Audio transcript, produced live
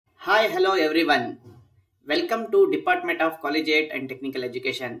Hi, hello everyone. Welcome to Department of Collegiate and Technical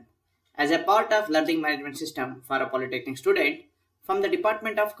Education. As a part of Learning Management System for a Polytechnic student from the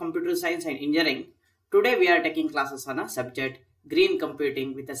Department of Computer Science and Engineering, today we are taking classes on a subject Green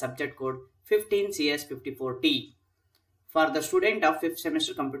Computing with a subject code 15CS54T for the student of 5th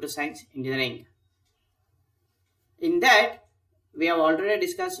semester Computer Science Engineering. In that, we have already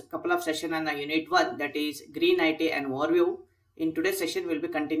discussed a couple of sessions on the Unit 1, that is Green IT and Overview. In today's session, we will be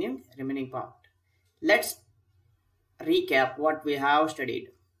continuing remaining part. Let's recap what we have studied.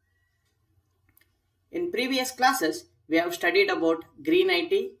 In previous classes, we have studied about Green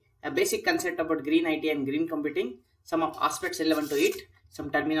IT, a basic concept about Green IT and Green Computing, some of aspects relevant to it,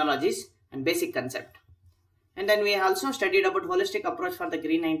 some terminologies and basic concept. And then we also studied about holistic approach for the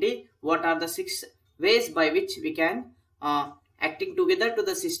Green IT, what are the 6 ways by which we can acting together to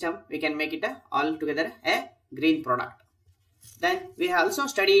the system, we can make it all together a green product. Then we have also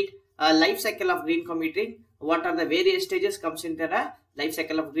studied a life cycle of green computing, what are the various stages comes into the life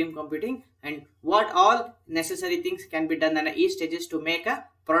cycle of green computing and what all necessary things can be done in each stages to make a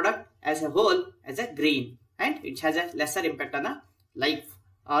product as a whole as a green, and it has a lesser impact on a life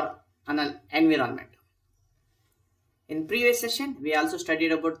or on an environment. In previous session, we also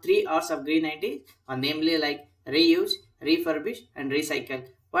studied about 3 R's of green IT, namely like reuse, refurbish and recycle.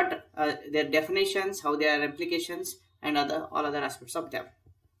 What their definitions, how their applications and all other aspects of them.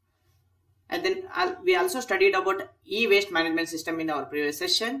 And then we also studied about e-waste management system in our previous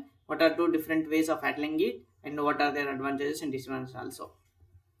session. What are 2 different ways of handling it and what are their advantages and disadvantages also.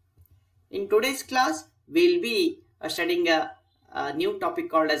 In today's class, we will be studying a new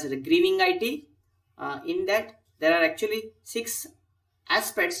topic called as greening IT. In that, there are actually 6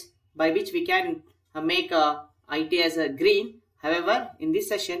 aspects by which we can make IT as a green. However, in this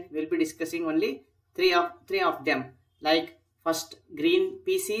session, we will be discussing only three of them. Like first green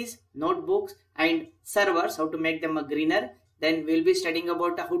PCs, notebooks and servers, how to make them a greener. Then we will be studying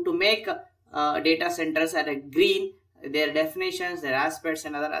about how to make data centers are a green, their definitions, their aspects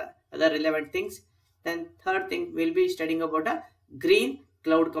and other relevant things. Then third thing, we will be studying about a green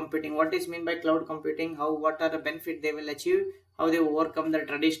cloud computing. What is meant by cloud computing, what are the benefits they will achieve, how they overcome the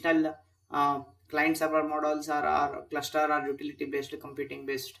traditional client server models or cluster or utility based computing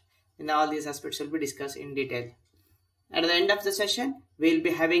based. In all these aspects will be discussed in detail. At the end of the session, we will be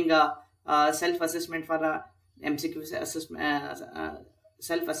having a self-assessment for a MCQ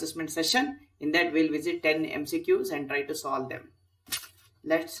self-assessment session. In that, we will visit 10 MCQs and try to solve them.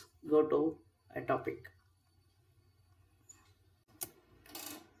 Let's go to a topic.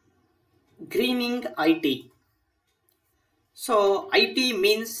 Greening IT. So, IT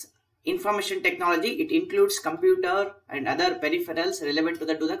means information technology. It includes computer and other peripherals relevant to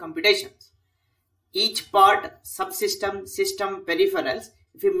the computations. Each part, subsystem, system, peripherals,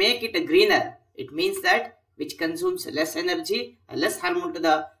 if you make it a greener, it means that which consumes less energy, less harm to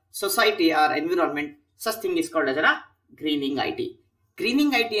the society or environment. Such thing is called as a greening IT.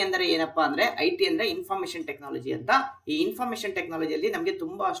 Greening IT ಅಂದರೆ ಏನಪ್ಪ ಅಂದ್ರೆ IT ಅಂದ್ರೆ information technology ಅಂತ. ಈ information ಟೆಕ್ನಾಲಜಿಯಲ್ಲಿ ನಮಗೆ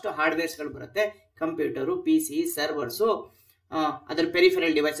ತುಂಬಾ ಅಷ್ಟು hardwares ಗಳು ಬರುತ್ತೆ. ಕಂಪ್ಯೂಟರು, ಪಿಸಿ, ಸರ್ವರ್ಸ್, ಅದರ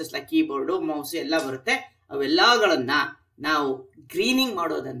peripheral devices like keyboard, mouse ಎಲ್ಲ ಬರುತ್ತೆ. ಅವೆಲ್ಲಗಳನ್ನ ನಾವು ಗ್ರೀನಿಂಗ್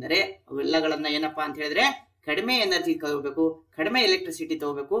ಮಾಡೋದಂದರೆ ಅವೆಲ್ಲಗಳನ್ನ ಏನಪ್ಪಾ ಅಂತ ಹೇಳಿದ್ರೆ ಕಡಿಮೆ ಎನರ್ಜಿ ತಗೋಬೇಕು, ಕಡಿಮೆ ಎಲೆಕ್ಟ್ರಿಸಿಟಿ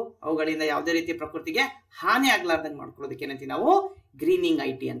ತಗೋಬೇಕು, ಅವುಗಳಿಂದ ಯಾವುದೇ ರೀತಿ ಪ್ರಕೃತಿಗೆ ಹಾನಿ ಆಗ್ಲಾರ್ದಂಗೆ ಮಾಡ್ಕೊಳ್ಳೋದಕ್ಕೆ ಏನಂತೀವಿ ನಾವು ಗ್ರೀನಿಂಗ್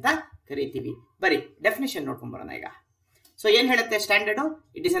IT ಅಂತ ಕರಿತೀವಿ. ಬರೀ ಡೆಫಿನೇಷನ್ ನೋಡ್ಕೊಂಡ್ ಬರೋಣ ಈಗ. ಸೊ ಏನ್ ಹೇಳುತ್ತೆ standard?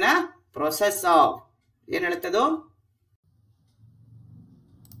 It is an process of, ಏನ್ ಹೇಳುತ್ತೆ ಅದು?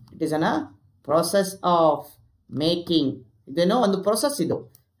 It is an process of making. ಇದೇನೋ ಒಂದು ಪ್ರೊಸೆಸ್ ಇದು,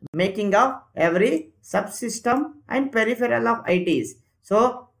 making of every subsystem and peripheral of ITs. So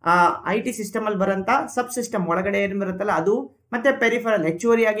IT system ಅಲ್ಲಿ ಬರೋಂಥ ಸಬ್ ಸಿಸ್ಟಮ್ ಒಳಗಡೆ ಏನ್ ಬರುತ್ತಲ್ಲ ಅದು, ಮತ್ತೆ ಪೆರಿಫೆರಲ್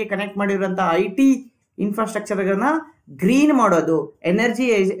ಹೆಚ್ಚುವರಿಯಾಗಿ ಕನೆಕ್ಟ್ ಮಾಡಿರುವಂತಹ IT ಇನ್ಫ್ರಾಸ್ಟ್ರಕ್ಚರ್ಗಳನ್ನ ಗ್ರೀನ್ ಮಾಡೋದು, ಎನರ್ಜಿ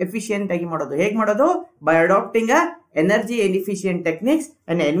ಎಫಿಷಿಯಂಟ್ ಆಗಿ ಮಾಡೋದು. ಹೇಗೆ ಮಾಡೋದು? By adapting energy efficient techniques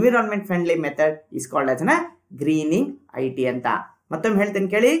and environment friendly method is called as greening IT ಅಂತ. ಮತ್ತೊಮ್ಮೆ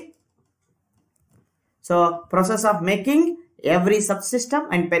ಹೇಳ್ತೇನೆ ಕೇಳಿ. So process of making every subsystem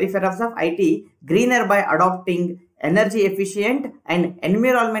and peripherals of IT greener by adopting energy efficient and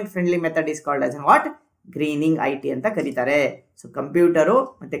environment friendly method is called as what? Greening IT ಅಂತ ಕರೀತಾರೆ. So computer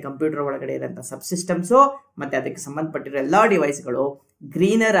ಮತ್ತೆ computer ಒಳಗಡೆ ಇರುವಂತಹ ಸಬ್ಸಿಸ್ಟಮ್ಸ್ ಮತ್ತೆ ಅದಕ್ಕೆ ಸಂಬಂಧಪಟ್ಟಿರೋ ಎಲ್ಲಾ ಡಿವೈಸ್ಗಳು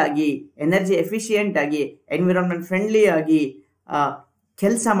ಗ್ರೀನರ್ ಆಗಿ, ಎನರ್ಜಿ ಎಫಿಷಿಯಂಟ್ ಆಗಿ, ಎನ್ವಿರಾನ್ಮೆಂಟ್ ಫ್ರೆಂಡ್ಲಿ ಆಗಿ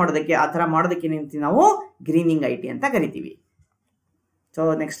ಕೆಲಸ ಮಾಡೋದಕ್ಕೆ, ಆ ತರ ಮಾಡೋದಕ್ಕೆ ಏನಂತೀವಿ ನಾವು ಗ್ರೀನಿಂಗ್ IT ಅಂತ ಕರಿತೀವಿ. ಸೊ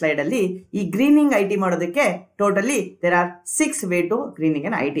ನೆಕ್ಸ್ಟ್ ಸ್ಲೈಡ್ ಅಲ್ಲಿ ಈ ಗ್ರೀನಿಂಗ್ IT ಮಾಡೋದಕ್ಕೆ totally there are 6 way to greening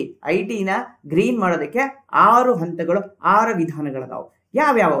an IT ನ ಗ್ರೀನ್ ಮಾಡೋದಕ್ಕೆ 6 ಹಂತಗಳು, 6 ವಿಧಾನಗಳದಾವು.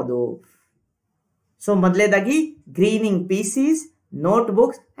 ಯಾವ್ಯಾವುದು? ಸೊ ಮೊದಲೇದಾಗಿ greening PCs,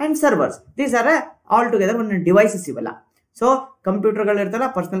 notebooks and servers. These are all together one devices ಇವೆಲ್ಲ. ಸೊ ಕಂಪ್ಯೂಟರ್ಗಳು ಇರ್ತಲ್ಲ,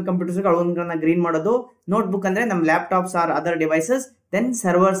 ಪರ್ಸನಲ್ ಕಂಪ್ಯೂಟರ್ಸ್ ಅವುಗಳನ್ನ ಗ್ರೀನ್ ಮಾಡೋದು. ನೋಟ್ಬುಕ್ ಅಂದ್ರೆ ನಮ್ಮ laptops R other devices. Then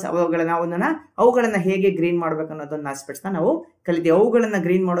servers ಅವುಗಳನ್ನ ಹೇಗೆ ಗ್ರೀನ್ ಮಾಡ್ಬೇಕು ಅನ್ನೋದನ್ನ ಆಸ್ಪೆಕ್ಟ್ಸ್ ನಾವು ಕಲಿತೀವಿ. ಅವುಗಳನ್ನ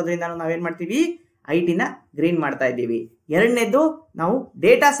ಗ್ರೀನ್ ಮಾಡೋದ್ರಿಂದ ನಾವೇನ್ ಮಾಡ್ತೀವಿ, ಐಟಿನ ಗ್ರೀನ್ ಮಾಡ್ತಾ ಇದ್ದೀವಿ. ಎರಡನೇದು ನಾವು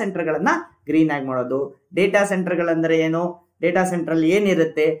ಡೇಟಾ ಸೆಂಟರ್ಗಳನ್ನ ಗ್ರೀನ್ ಆಗಿ ಮಾಡೋದು. ಡೇಟಾ ಸೆಂಟರ್ಗಳಂದ್ರೆ ಏನು, ಡೇಟಾ ಸೆಂಟರ್ ಅಲ್ಲಿ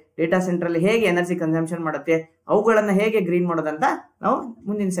ಏನಿರುತ್ತೆ, ಡೇಟಾ ಸೆಂಟರ್ ಅಲ್ಲಿ ಹೇಗೆ ಎನರ್ಜಿ ಕನ್ಸಂಪ್ಷನ್ ಮಾಡುತ್ತೆ, ಅವುಗಳನ್ನ ಹೇಗೆ ಗ್ರೀನ್ ಮಾಡೋದಂತ ನಾವು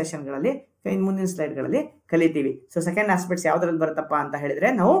ಮುಂದಿನ ಸೆಷನ್ಗಳಲ್ಲಿ ಮುಂದಿನ ಸ್ಲೈಡ್ಗಳಲ್ಲಿ ಕಲಿತೀವಿ. ಸೊ ಸೆಕೆಂಡ್ ಆಸ್ಪೆಕ್ಟ್ಸ್ ಯಾವ್ದ್ರಲ್ಲಿ ಬರುತ್ತಪ್ಪ ಅಂತ ಹೇಳಿದ್ರೆ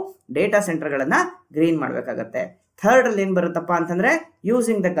ನಾವು ಡೇಟಾ ಸೆಂಟರ್ಗಳನ್ನ ಗ್ರೀನ್ ಮಾಡ್ಬೇಕಾಗತ್ತೆ. ಥರ್ಡ್ ಅಲ್ಲಿ ಏನ್ ಬರುತ್ತಪ್ಪ ಅಂತಂದ್ರೆ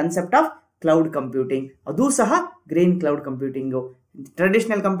using the concept of cloud computing, ಅದು ಸಹ ಗ್ರೀನ್ ಕ್ಲೌಡ್ ಕಂಪ್ಯೂಟಿಂಗು.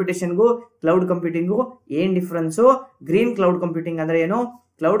 ಟ್ರೆಡಿಷನಲ್ ಕಂಪ್ಯೂಟೇಷನ್ಗೂ ಕ್ಲೌಡ್ ಕಂಪ್ಯೂಟಿಂಗು ಏನ್ ಡಿಫ್ರೆನ್ಸು, ಗ್ರೀನ್ ಕ್ಲೌಡ್ ಕಂಪ್ಯೂಟಿಂಗ್ ಅಂದ್ರೆ ಏನು,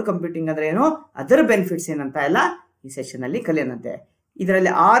 ಕ್ಲೌಡ್ ಕಂಪ್ಯೂಟಿಂಗ್ ಅಂದ್ರೆ ಏನು, ಅದರ ಬೆನಿಫಿಟ್ಸ್ ಏನಂತ ಎಲ್ಲ ಈ ಸೆಷನ್ ಅಲ್ಲಿ ಕಲಿಯೋಣಂತೆ.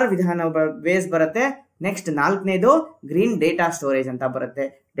 ಇದರಲ್ಲಿ 6 ವಿಧಾನ ಬೇಸ್ ಬರುತ್ತೆ. ನೆಕ್ಸ್ಟ್ 4ನೇದು ಗ್ರೀನ್ ಡೇಟಾ ಸ್ಟೋರೇಜ್ ಅಂತ ಬರುತ್ತೆ.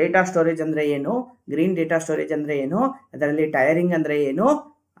 ಡೇಟಾ ಸ್ಟೋರೇಜ್ ಅಂದ್ರೆ ಏನು, ಗ್ರೀನ್ ಡೇಟಾ ಸ್ಟೋರೇಜ್ ಅಂದ್ರೆ ಏನು, ಅದರಲ್ಲಿ ಟೈರಿಂಗ್ ಅಂದ್ರೆ ಏನು,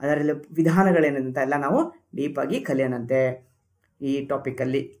 ಅದರಲ್ಲಿ ವಿಧಾನಗಳೇನಂತ ಎಲ್ಲ ನಾವು ಡೀಪ್ ಆಗಿ ಕಲಿಯೋಣಂತೆ ಈ ಟಾಪಿಕ್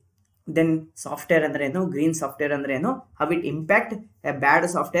ಅಲ್ಲಿ. ದೆನ್ ಸಾಫ್ಟ್ವೇರ್ ಅಂದ್ರೆ ಏನು, ಗ್ರೀನ್ ಸಾಫ್ಟ್ವೇರ್ ಅಂದ್ರೆ ಏನು, how it impact a bad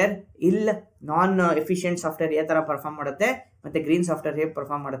software, non efficient software ಯಾವ ತರ ಪರ್ಫಾರ್ಮ್ ಮಾಡುತ್ತೆ, ಮತ್ತೆ ಗ್ರೀನ್ ಸಾಫ್ಟ್ವೇರ್ ಹೇಗೆ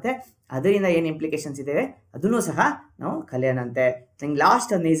ಪರ್ಫಾರ್ಮ್ ಮಾಡುತ್ತೆ, ಅದರಿಂದ ಏನು ಇಂಪ್ಲಿಕೇಶನ್ಸ್ ಇದೆ ಅದನ್ನು ಸಹ ನಾವು ಕಲಿಯೋಣಂತೆ.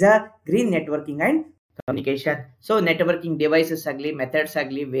 Last one is green networking and communication. So networking devices ಆಗಲಿ, ಮೆಥಡ್ಸ್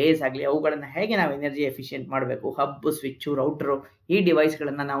ಆಗಲಿ, ವೇಸ್ ಆಗಲಿ, ಅವುಗಳನ್ನ ಹೇಗೆ ನಾವು ಎನರ್ಜಿ ಎಫಿಷಿಯಂಟ್ ಮಾಡಬೇಕು, ಹಬ್, ಸ್ವಿಚ್ಚು, ರೌಟರು, ಈ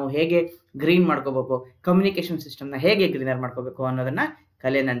ಡಿವೈಸ್ಗಳನ್ನ ನಾವು ಹೇಗೆ ಗ್ರೀನ್ ಮಾಡ್ಕೋಬೇಕು, ಕಮ್ಯುನಿಕೇಶನ್ ಸಿಸ್ಟಮ್ನ ಹೇಗೆ ಗ್ರೀನರ್ ಮಾಡ್ಕೋಬೇಕು ಅನ್ನೋದನ್ನ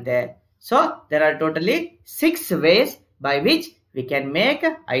ಕಲಿಯೋಣಂತೆ. So there are totally 6 ways by which we can make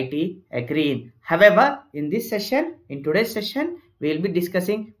IT a green. However, in this session, in today's session, we will be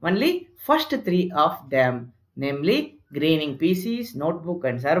discussing only first 3 of them, namely greening PCs, notebook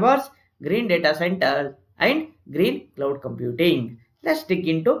and servers, green data centers and green cloud computing. Let's dig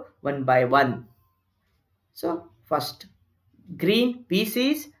into one by one. So first, green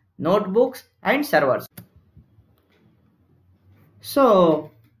PCs, notebooks and servers. So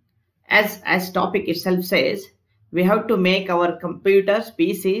as topic itself says, we have to make our computers,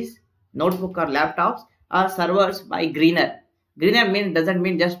 PCs, notebook or laptops or servers by greener. Greener doesn't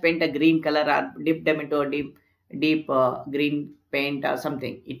mean just paint a green color or dip them into a deep green paint or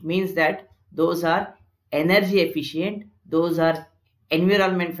something. It means that those are energy efficient, those are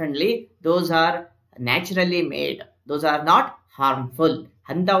environment friendly, those are naturally made, those are not harmful.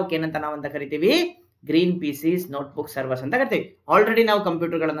 ಅಂತವಕ್ಕೆ ಏನಂತ ನಾವಂತ ಕರಿತೀವಿ, green ಪಿಸಿಸ್, notebook, servers ಅಂತ ಕರಿತೀವಿ. Already ನಾವು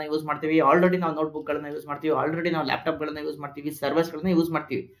ಕಂಪ್ಯೂಟರ್ಗಳನ್ನ use ಮಾಡ್ತೀವಿ, already ನಾವು notebook ಗಳನ್ನ use ಮಾಡ್ತೀವಿ, already ನಾವು ಲ್ಯಾಪ್ಟಾಪ್ ಗಳನ್ನ ಯೂಸ್ ಮಾಡ್ತೀವಿ, ಸರ್ವರ್ಸ್ ಗಳನ್ನ ಯೂಸ್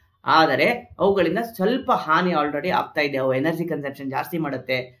ಮಾಡ್ತೀವಿ. ಆದರೆ ಅವುಗಳಿಂದ ಸ್ವಲ್ಪ ಹಾನಿ ಆಲ್ರೆಡಿ ಆಗ್ತಾ ಇದೆ. ಅವು ಎನರ್ಜಿ ಕನ್ಸಂಪ್ಷನ್ ಜಾಸ್ತಿ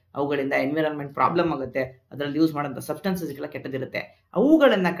ಮಾಡುತ್ತೆ, ಅವುಗಳಿಂದ ಎನ್ವಿರಾನ್ಮೆಂಟ್ ಪ್ರಾಬ್ಲಮ್ ಆಗುತ್ತೆ, ಅದರಲ್ಲಿ ಯೂಸ್ ಮಾಡೋಂಥ ಸಬ್ಸ್ಟೆನ್ಸಸ್ ಎಲ್ಲ ಕೆಟ್ಟದಿರುತ್ತೆ.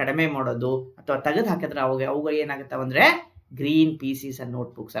 ಅವುಗಳನ್ನ ಕಡಿಮೆ ಮಾಡೋದು ಅಥವಾ ತೆಗೆದು ಹಾಕಿದ್ರೆ ಅವುಗಳು ಏನಾಗುತ್ತೆ ಅಂದ್ರೆ ಗ್ರೀನ್ ಪಿಸಿಸ್ ಅಂಡ್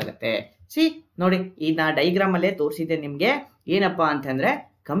ನೋಟ್ಬುಕ್ಸ್ ಆಗುತ್ತೆ. ಸಿ ನೋಡಿ, ಈ ನಾ ಡೈಗ್ರಾಮ್ ಅಲ್ಲೇ ತೋರಿಸಿದ್ದೆ ನಿಮ್ಗೆ. ಏನಪ್ಪಾ ಅಂತಂದ್ರೆ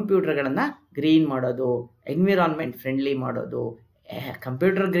ಕಂಪ್ಯೂಟರ್ಗಳನ್ನ ಗ್ರೀನ್ ಮಾಡೋದು, ಎನ್ವಿರಾನ್ಮೆಂಟ್ ಫ್ರೆಂಡ್ಲಿ ಮಾಡೋದು.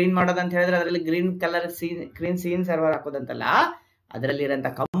 ಕಂಪ್ಯೂಟರ್ ಗ್ರೀನ್ ಮಾಡೋದು ಅಂತ ಹೇಳಿದ್ರೆ ಅದರಲ್ಲಿ green colour green scene server ಹಾಕೋದಂತಲ್ಲ, ಅದರಲ್ಲಿ ಇರೋಂಥ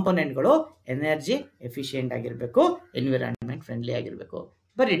ಕಂಪೋನೆಂಟ್ಗಳು ಎನರ್ಜಿ ಎಫಿಷಿಯೆಂಟ್ ಆಗಿರ್ಬೇಕು, ಎನ್ವಿರಾನ್ಮೆಂಟ್ ಫ್ರೆಂಡ್ಲಿ ಆಗಿರ್ಬೇಕು.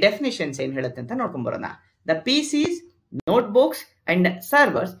 ಬರೀ ಡೆಫಿನೇಷನ್ಸ್ ಏನ್ ಹೇಳುತ್ತೆ ಅಂತ ನೋಡ್ಕೊಂಡ್ ಬರೋಣ. The PCs, notebooks and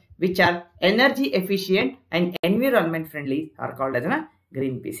servers which are energy efficient and environment friendly are called as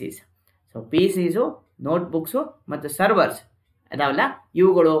green PCs. So PCs, notebooks ಮತ್ತು ಸರ್ವರ್ಸ್ ಅದಾವಲ್ಲ,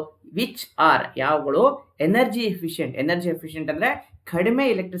 ಇವುಗಳು ವಿಚ್ ಆರ್ ಯಾವುಗಳು ಎನರ್ಜಿ ಎಫಿಷಿಯೆಂಟ್ ಅಂದ್ರೆ ಕಡಿಮೆ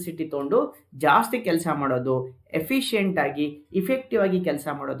ಎಲೆಕ್ಟ್ರಿಸಿಟಿ ತಗೊಂಡು ಜಾಸ್ತಿ ಕೆಲಸ ಮಾಡೋದು, ಎಫಿಷಿಯೆಂಟ್ ಆಗಿ ಇಫೆಕ್ಟಿವ್ ಆಗಿ ಕೆಲಸ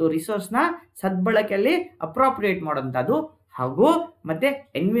ಮಾಡೋದು, ರಿಸೋರ್ಸ್ನ ಸದ್ಬಳಕೆಯಲ್ಲಿ ಅಪ್ರೋಪ್ರಿಯೇಟ್ ಮಾಡೋಂಥದ್ದು, ಹಾಗೂ ಮತ್ತೆ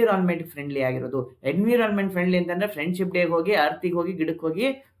ಎನ್ವಿರಾನ್ಮೆಂಟ್ ಫ್ರೆಂಡ್ಲಿ ಆಗಿರೋದು. ಎನ್ವಿರಾನ್ಮೆಂಟ್ ಫ್ರೆಂಡ್ಲಿ ಅಂತಂದ್ರೆ ಫ್ರೆಂಡ್ಶಿಪ್ ಡೇಗೆ ಹೋಗಿ, ಅರ್ತಿಗೆ ಹೋಗಿ, ಗಿಡಕ್ಕೆ ಹೋಗಿ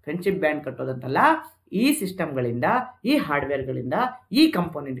ಫ್ರೆಂಡ್ಶಿಪ್ ಬ್ಯಾಂಡ್ ಕಟ್ಟೋದಂತಲ್ಲ. ಈ ಸಿಸ್ಟಮ್ಗಳಿಂದ, ಈ ಹಾರ್ಡ್ವೇರ್ಗಳಿಂದ, ಈ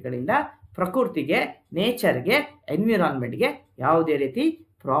ಕಂಪೋನೆಂಟ್ಗಳಿಂದ ಪ್ರಕೃತಿಗೆ, ನೇಚರ್ಗೆ, ಎನ್ವಿರಾನ್ಮೆಂಟ್ಗೆ ಯಾವುದೇ ರೀತಿ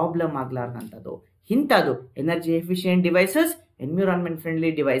ಪ್ರಾಬ್ಲಮ್ ಆಗ್ಲಾರ್ದಂಥದ್ದು ಇಂಥದ್ದು energy efficient devices, environment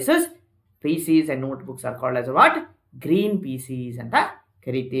friendly devices, PCs and notebooks are called as what? Green PCs ಅಂತ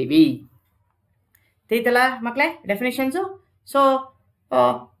ಕರಿತೀವಿ. ತಿಳಿತಲ್ಲ ಮಕ್ಕಳೇ ಡೆಫಿನೇಷನ್ಸು? ಸೊ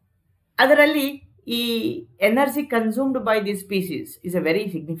ಅದರಲ್ಲಿ ಈ energy consumed by this PCs is a very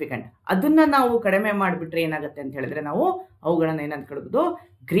significant. ಅದನ್ನ ನಾವು ಕಡಿಮೆ ಮಾಡಿಬಿಟ್ರೆ ಏನಾಗುತ್ತೆ ಅಂತ ಹೇಳಿದ್ರೆ ನಾವು ಅವುಗಳನ್ನ ಏನಂತ ಕರಿಬೋದು,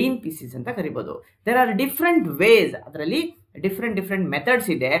 ಗ್ರೀನ್ PCs ಅಂತ ಕರಿಬೋದು. ದೇರ್ ಆರ್ ಡಿಫ್ರೆಂಟ್ ವೇಸ್, ಅದರಲ್ಲಿ ಡಿಫ್ರೆಂಟ್ ಮೆಥಡ್ಸ್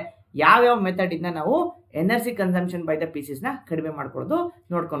ಇದೆ. ಯಾವ್ಯಾವ ಮೆಥಡ್ ಇಂದ ನಾವು energy consumption by the PCs ನ ಕಡಿಮೆ ಮಾಡ್ಕೊಳ್ಳೋದು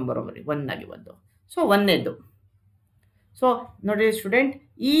ನೋಡ್ಕೊಂಡು ಬರೋಬರಿ ಒಂದಾಗಿ ಒಂದು. ಸೊ ಒಂದೇದ್ದು, ಸೊ ನೋಡಿ ಸ್ಟೂಡೆಂಟ್,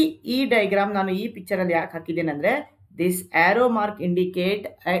 ಈ ಡಯಾಗ್ರಾಮ್ ನಾನು ಈ ಪಿಕ್ಚರ್ ಅಲ್ಲಿ ಯಾಕೆ ಹಾಕಿದ್ದೇನೆ ಅಂದ್ರೆ, this arrow mark indicate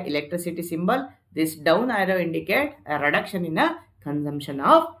electricity symbol, this down arrow indicate a reduction in the consumption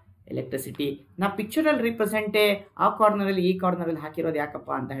of electricity. ನಾ ಪಿಕ್ಚರಲ್ಲಿ ರಿಪ್ರೆಸೆಂಟೇ ಆ ಕಾರ್ನರಲ್ಲಿ ಈ ಕಾರ್ನರಲ್ಲಿ ಹಾಕಿರೋದು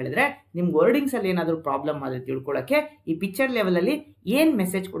ಯಾಕಪ್ಪ ಅಂತ ಹೇಳಿದ್ರೆ ನಿಮ್ಗೆ ವರ್ಡಿಂಗ್ಸ್ ಅಲ್ಲಿ ಏನಾದರೂ ಪ್ರಾಬ್ಲಮ್ ಆದರೆ ತಿಳ್ಕೊಳ್ಳೋಕ್ಕೆ ಈ ಪಿಕ್ಚರ್ ಲೆವೆಲಲ್ಲಿ ಏನು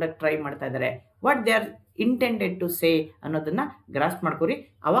ಮೆಸೇಜ್ ಕೂಡ ಟ್ರೈ ಮಾಡ್ತಾ ಇದ್ದಾರೆ, what they are intended to say ಅನ್ನೋದನ್ನ ಗ್ರಾಸ್ಪ್ ಮಾಡ್ಕೊರಿ.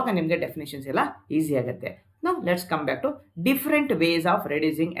 ಅವಾಗ ನಿಮಗೆ ಡೆಫಿನೇಷನ್ಸ್ ಎಲ್ಲ ಈಸಿ ಆಗುತ್ತೆ. Now let's come back to different ways of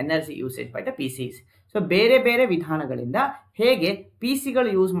reducing energy usage by the PCs. So ಬೇರೆ ಬೇರೆ ವಿಧಾನಗಳಿಂದ ಹೇಗೆ ಪಿ ಸಿಗಳು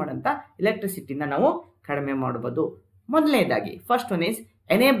ಯೂಸ್ ಮಾಡೋಂಥ ಎಲೆಕ್ಟ್ರಿಸಿಟಿನ ನಾವು ಕಡಿಮೆ ಮಾಡ್ಬೋದು. ಮೊದಲನೇದಾಗಿ first one is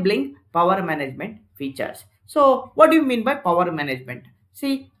enabling power management features. So what you mean by power management?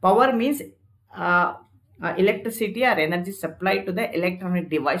 C, power means electricity or energy supplied to the electronic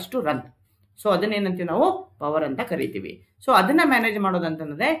device to run. So ಅದನ್ನೇನಂತೀವಿ ನಾವು ಪವರ್ ಅಂತ ಕರಿತೀವಿ. So ಅದನ್ನ manage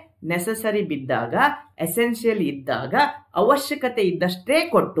ಮಾಡೋದಂತಂದ್ರೆ necessary ಬಿದ್ದಾಗ, essential ಇದ್ದಾಗ, ಅವಶ್ಯಕತೆ ಇದ್ದಷ್ಟೇ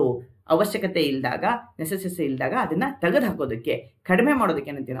ಕೊಟ್ಟು, ಅವಶ್ಯಕತೆ ಇಲ್ದಾಗ, ನೆಸೆಸರಿ ಇಲ್ದಾಗ ಅದನ್ನ ತೆಗೆದು ಹಾಕೋದಕ್ಕೆ, ಕಡಿಮೆ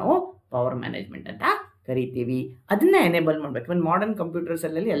ಮಾಡೋದಕ್ಕೆ ಏನಂತೀವಿ ನಾವು ಪವರ್ ಮ್ಯಾನೇಜ್ಮೆಂಟ್ ಅಂತ ಕರಿತೀವಿ. ಅದನ್ನ ಎನೇಬಲ್ ಮಾಡ್ಬೇಕು. ಒಂದು ಮಾಡರ್ನ್ ಕಂಪ್ಯೂಟರ್ಸ್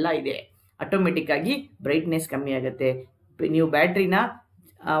ಅಲ್ಲಿ ಎಲ್ಲ ಇದೆ. ಆಟೋಮೆಟಿಕ್ ಆಗಿ ಬ್ರೈಟ್ನೆಸ್ ಕಮ್ಮಿ ಆಗುತ್ತೆ. ನೀವು ಬ್ಯಾಟ್ರಿನ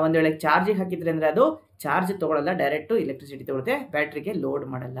ಒಂದು ವೇಳೆ ಚಾರ್ಜಿಗೆ ಹಾಕಿದ್ರೆ ಅಂದ್ರೆ ಅದು ಚಾರ್ಜ್ ತಗೊಳ್ಳಲ್ಲ, ಡೈರೆಕ್ಟ್ ಎಲೆಕ್ಟ್ರಿಸಿಟಿ ತಗೊಳುತ್ತೆ, ಬ್ಯಾಟ್ರಿಗೆ ಲೋಡ್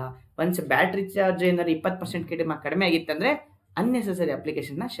ಮಾಡಲ್ಲ. ಒನ್ಸ್ ಬ್ಯಾಟ್ರಿ ಚಾರ್ಜ್ ಏನಾದ್ರು 20% ಕಡಿಮೆ ಆಗಿತ್ತಂದ್ರೆ ಅನ್ನೆಸೆಸರಿ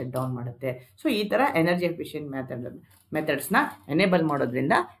ಅಪ್ಲಿಕೇಶನ್ನ ಶಟ್ ಡೌನ್ ಮಾಡುತ್ತೆ. ಸೊ ಈ ಥರ ಎನರ್ಜಿ ಎಫಿಷಿಯಂಟ್ ಮೆಥಡ್ಸ್ನ ಎನೇಬಲ್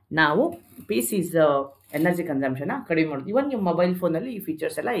ಮಾಡೋದ್ರಿಂದ ನಾವು ಪಿ ಸಿಸ್ ಎನರ್ಜಿ ಕನ್ಸಂಪ್ಷನ್ನ ಕಡಿಮೆ ಮಾಡ್ತೀವಿ. ಇವನ್ ನಿಮ್ಮ ಮೊಬೈಲ್ ಫೋನಲ್ಲಿ ಈ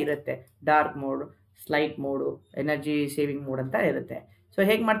ಫೀಚರ್ಸ್ ಎಲ್ಲ ಇರುತ್ತೆ. Dark mode, slight mode, energy saving mode ಅಂತ ಇರುತ್ತೆ. ಸೊ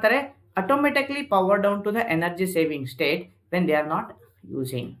ಹೇಗೆ ಮಾಡ್ತಾರೆ? Automatically power down to the energy saving state when they are not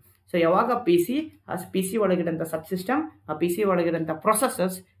using. So ಯಾವಾಗ ಪಿ ಸಿ ಒಳಗಿರಂಥ ಸಬ್ ಸಿಸ್ಟಮ್, ಆ ಪಿ ಸಿ ಒಳಗಿರಂಥ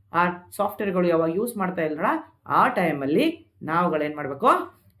ಪ್ರೊಸೆಸರ್ಸ್, ಆ ಸಾಫ್ಟ್ವೇರ್ಗಳು ಯಾವಾಗ ಯೂಸ್ ಮಾಡ್ತಾ ಇಲ್ಲ ಆ ಟೈಮಲ್ಲಿ ನಾವುಗಳೇನು ಮಾಡಬೇಕು?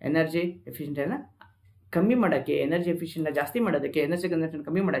 ಎನರ್ಜಿ ಎಫಿಷಿಯೆಂಟನ್ನು ಕಮ್ಮಿ ಮಾಡೋಕ್ಕೆ, ಎನರ್ಜಿ ಎಫಿಷಿಯೆಂಟ್ನ ಜಾಸ್ತಿ ಮಾಡೋದಕ್ಕೆ, ಎನರ್ಜಿ ಕನ್ಸಂಪ್ಷನ್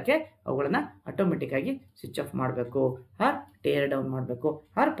ಕಮ್ಮಿ ಮಾಡೋಕ್ಕೆ ಅವುಗಳನ್ನು ಆಟೋಮೆಟಿಕ್ ಆಗಿ ಸ್ವಿಚ್ ಆಫ್ ಮಾಡಬೇಕು, ಆರ್ ಟೇರ್ ಡೌನ್ ಮಾಡಬೇಕು,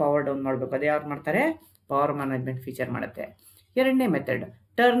 ಆರ್ ಪವರ್ ಡೌನ್ ಮಾಡಬೇಕು. ಅದೇ ಯಾರು ಮಾಡ್ತಾರೆ? ಪವರ್ ಮ್ಯಾನೇಜ್ಮೆಂಟ್ ಫೀಚರ್ ಮಾಡುತ್ತೆ. ಎರಡನೇ method,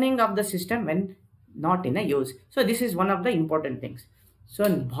 turning of the system when not in a use. So this is one of the important things. So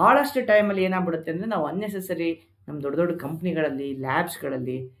ಭಾಳಷ್ಟು ಟೈಮಲ್ಲಿ ಏನಾಗ್ಬಿಡುತ್ತೆ ಅಂದರೆ ನಾವು ಅನ್ನೆಸೆಸರಿ ನಮ್ಮ ದೊಡ್ಡ ದೊಡ್ಡ ಕಂಪ್ನಿಗಳಲ್ಲಿ,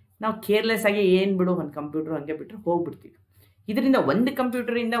 ಲ್ಯಾಬ್ಸ್ಗಳಲ್ಲಿ ನಾವು ಕೇರ್ಲೆಸ್ ಆಗಿ ಏನು ಬಿಡು ಒಂದು ಕಂಪ್ಯೂಟರ್ ಹಂಗೆ ಬಿಟ್ಟರೆ ಹೋಗ್ಬಿಡ್ತೀವಿ. ಇದರಿಂದ ಒಂದು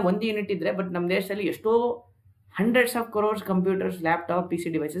ಕಂಪ್ಯೂಟರಿಂದ ಒಂದು ಯೂನಿಟ್ ಇದ್ದರೆ, ಬಟ್ ನಮ್ಮ ದೇಶದಲ್ಲಿ ಎಷ್ಟೋ hundreds of crores computers, laptop, P C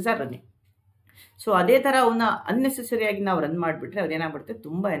devices R running. So ಅದೇ ಥರ ಅವನ್ನ ಅನ್ನೆಸೆಸರಿಯಾಗಿ ನಾವು ರನ್ ಮಾಡಿಬಿಟ್ರೆ ಅದೇನಾಗ್ಬಿಡುತ್ತೆ?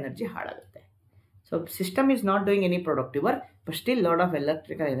 ತುಂಬ ಎನರ್ಜಿ ಹಾಳಾಗುತ್ತೆ. So system is not doing any productive work, but still lot of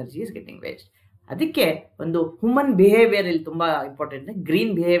electrical energy is getting waste. ಅದಕ್ಕೆ ಒಂದು ಹ್ಯೂಮನ್ ಬಿಹೇವಿಯರ್ ಇಲ್ಲಿ ತುಂಬ ಇಂಪಾರ್ಟೆಂಟ್.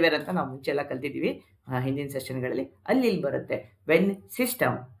 ಗ್ರೀನ್ ಬಿಹೇವಿಯರ್ ಅಂತ ನಾವು ಮುಂಚೆ ಎಲ್ಲ ಕಲ್ತಿದ್ದೀವಿ ಹಿಂದಿನ ಸೆಷನ್ಗಳಲ್ಲಿ. ಅಲ್ಲಿ ಬರುತ್ತೆ, when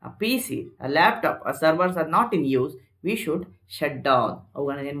system, P C, laptop, servers R not in use, we should shut down.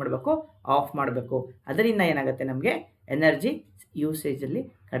 ಅವುಗಳನ್ನ ಏನು ಮಾಡಬೇಕು? ಆಫ್ ಮಾಡಬೇಕು. ಅದರಿಂದ ಏನಾಗುತ್ತೆ? ನಮಗೆ ಎನರ್ಜಿ ಯೂಸೇಜಲ್ಲಿ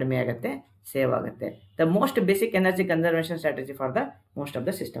ಕಡಿಮೆ ಆಗುತ್ತೆ, ಸೇವ್ ಆಗುತ್ತೆ. The most basic energy conservation strategy for the most of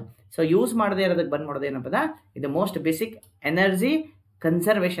the system. So use ಮಾಡದೇ ಇರೋದಕ್ಕೆ ಬಂದ್ ಮಾಡೋದು ಏನಪ್ಪದ? ಇದು most basic energy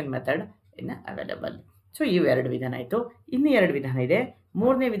conservation method in available. So ಇವು ಎರಡು ವಿಧಾನ ಆಯಿತು. ಇನ್ನೂ ಎರಡು ವಿಧಾನ ಇದೆ.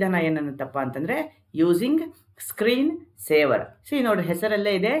 ಮೂರನೇ ವಿಧಾನ ಏನಂತಪ್ಪ ಅಂತಂದರೆ ಯೂಸಿಂಗ್ ಸ್ಕ್ರೀನ್ ಸೇವರ್. ಸಿ ನೋಡಿ,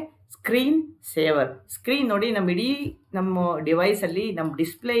 ಹೆಸರಲ್ಲೇ ಇದೆ ಸ್ಕ್ರೀನ್ ಸೇವರ್. ಸ್ಕ್ರೀನ್ ನೋಡಿ, ನಮ್ಮ ಡಿವೈಸಲ್ಲಿ ನಮ್ಮ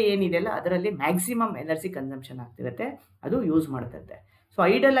ಡಿಸ್ಪ್ಲೇ ಏನಿದೆಯಲ್ಲ ಅದರಲ್ಲಿ ಮ್ಯಾಕ್ಸಿಮಮ್ ಎನರ್ಜಿ ಕನ್ಸಂಪ್ಷನ್ ಆಗ್ತಿರುತ್ತೆ, ಅದು ಯೂಸ್ ಮಾಡ್ತಿರುತ್ತೆ. ಸೊ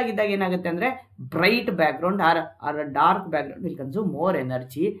ಐಡಲ್ ಆಗಿದ್ದಾಗ ಏನಾಗುತ್ತೆ ಅಂದರೆ bright background R dark background will consume more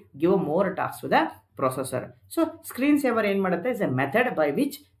energy, give more task to the processor. So screen saver ಏನು ಮಾಡುತ್ತೆ? Is A method by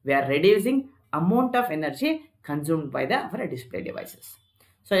which we are reducing amount of energy consumed by the hour display devices.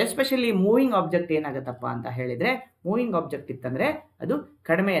 So especially moving object ಏನಾಗುತ್ತಪ್ಪ ಅಂತ ಹೇಳಿದರೆ, moving object ಇತ್ತಂದರೆ ಅದು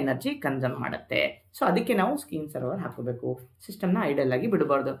ಕಡಿಮೆ energy conserve ಮಾಡುತ್ತೆ. So ಅದಕ್ಕೆ ನಾವು ಸ್ಕ್ರೀನ್ ಸರ್ವರ್ ಹಾಕೋಬೇಕು, ಸಿಸ್ಟಮ್ನ ಐಡಲ್ ಆಗಿ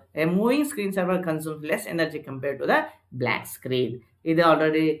ಬಿಡಬಾರ್ದು. A moving screen server consumes less energy compared to the black screen. ಇದು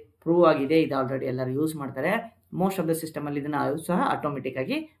ಆಲ್ರೆಡಿ ಪ್ರೂವ್ ಆಗಿದೆ, ಇದು ಆಲ್ರೆಡಿ ಎಲ್ಲರೂ ಯೂಸ್ ಮಾಡ್ತಾರೆ. ಮೋಸ್ಟ್ ಆಫ್ ದ ಸಿಸ್ಟಮಲ್ಲಿ ಇದನ್ನು ಸಹ ಆಟೋಮೆಟಿಕ್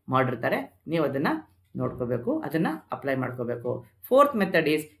ಆಗಿ ಮಾಡಿರ್ತಾರೆ. ನೀವು ಅದನ್ನು ನೋಡ್ಕೋಬೇಕು, ಅದನ್ನು ಅಪ್ಲೈ ಮಾಡ್ಕೋಬೇಕು. Fourth method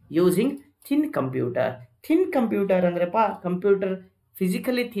is using thin computer. Thin computer ಅಂದ್ರಪ್ಪ, computer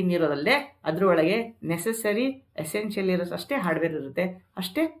physically thin ಇರೋದಲ್ಲದೆ ಅದರೊಳಗೆ ನೆಸೆಸರಿ ಎಸೆನ್ಷಿಯಲ್ ಇರೋದು ಅಷ್ಟೇ ಹಾರ್ಡ್ವೇರ್ ಇರುತ್ತೆ,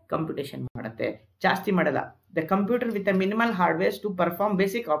 ಅಷ್ಟೇ ಕಂಪ್ಯೂಟೇಷನ್ ಮಾಡುತ್ತೆ, ಜಾಸ್ತಿ ಮಾಡಲ್ಲ. The computer with a minimal hardwares to perform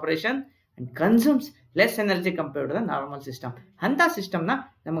basic operation and consumes less energy compared to the normal system. ಅಂಥ ಸಿಸ್ಟಮ್ನ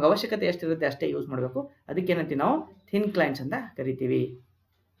ನಮಗೆ ಅವಶ್ಯಕತೆ ಎಷ್ಟಿರುತ್ತೆ ಅಷ್ಟೇ ಯೂಸ್ ಮಾಡಬೇಕು. ಅದಕ್ಕೇನಂತೀವಿ ನಾವು ಥಿನ್ ಕ್ಲೈಂಟ್ಸ್ ಅಂತ ಕರಿತೀವಿ.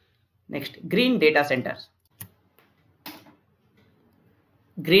 Next, green data centres.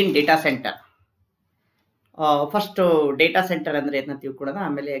 Green data centre, first data centre ಅಂದರೆ ಏನಂತ ತಿಳ್ಕೊಳ್ಳೋಣ,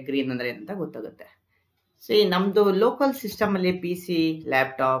 ಆಮೇಲೆ ಗ್ರೀನ್ ಅಂದರೆ ಏನಂತ ಗೊತ್ತಾಗುತ್ತೆ. ನಮ್ಮದು ಲೋಕಲ್ ಸಿಸ್ಟಮಲ್ಲಿ ಪಿ ಸಿ,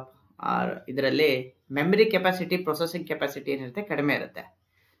 ಲ್ಯಾಪ್ಟಾಪ್ ಇದರಲ್ಲಿ ಮೆಮರಿ ಕೆಪಾಸಿಟಿ, ಪ್ರೊಸೆಸಿಂಗ್ ಕೆಪಾಸಿಟಿ ಏನಿರುತ್ತೆ ಕಡಿಮೆ ಇರುತ್ತೆ.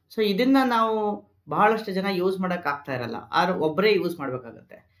 ಸೊ ಇದನ್ನು ನಾವು ಬಹಳಷ್ಟು ಜನ ಯೂಸ್ ಮಾಡೋಕ್ಕಾಗ್ತಾ ಇರಲ್ಲ, ಒಬ್ಬರೇ ಯೂಸ್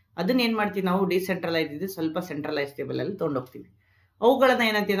ಮಾಡಬೇಕಾಗುತ್ತೆ. ಅದನ್ನ ಏನು ಮಾಡ್ತೀವಿ ನಾವು? ಡಿಸೆಂಟ್ರಲೈಸ್ ಇದೆ, ಸ್ವಲ್ಪ ಸೆಂಟ್ರಲೈಸ್ ಟೇಬಲಲ್ಲಿ ತೊಗೊಂಡೋಗ್ತೀವಿ. ಅವುಗಳನ್ನ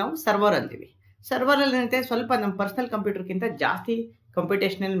ಏನಂತೀವಿ ನಾವು? ಸರ್ವರ್ ಅಂತೀವಿ. ಸರ್ವರಲ್ಲಿ ಏನಂತೆ ಸ್ವಲ್ಪ ನಮ್ಮ ಪರ್ಸನಲ್ ಕಂಪ್ಯೂಟರ್ಗಿಂತ ಜಾಸ್ತಿ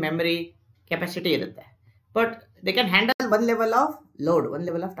ಕಂಪ್ಯೂಟೇಷನಲ್ ಮೆಮರಿ ಕೆಪಾಸಿಟಿ ಇರುತ್ತೆ. But they can handle one level off load, one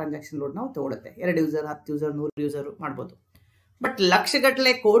level of transaction load ನಾವು ತಗೊಳುತ್ತೆ. 2 ಯೂಸರ್, 10 ಯೂಸರ್, 100 ಯೂಸರ್ ಮಾಡ್ಬೋದು. ಬಟ್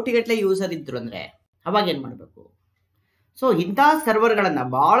ಲಕ್ಷಗಟ್ಟಲೆ ಕೋಟಿಗಟ್ಟಲೆ ಯೂಸರ್ ಇದ್ರು ಅಂದ್ರೆ ಅವಾಗ ಏನ್ ಮಾಡಬೇಕು? ಸೊ ಇಂತಹ ಸರ್ವರ್ಗಳನ್ನ,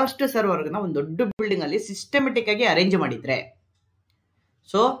 ಬಹಳಷ್ಟು ಸರ್ವರ್ಗಳನ್ನ ಒಂದು ದೊಡ್ಡ ಬಿಲ್ಡಿಂಗ್ ಅಲ್ಲಿ ಸಿಸ್ಟಮೆಟಿಕ್ ಆಗಿ ಅರೇಂಜ್ ಮಾಡಿದ್ರೆ,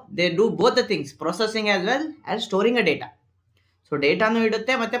 so they do both the things, processing as well as storing a data. So ಡೇಟಾನು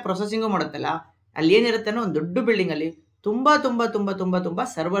ಇಡುತ್ತೆ ಮತ್ತೆ ಪ್ರೊಸೆಸಿಂಗು ಮಾಡುತ್ತಲ್ಲ, ಅಲ್ಲಿ ಏನಿರುತ್ತೆ ಒಂದು ದೊಡ್ಡ ಬಿಲ್ಡಿಂಗ್ ಅಲ್ಲಿ ತುಂಬಾ ತುಂಬಾ ತುಂಬಾ ತುಂಬಾ ತುಂಬಾ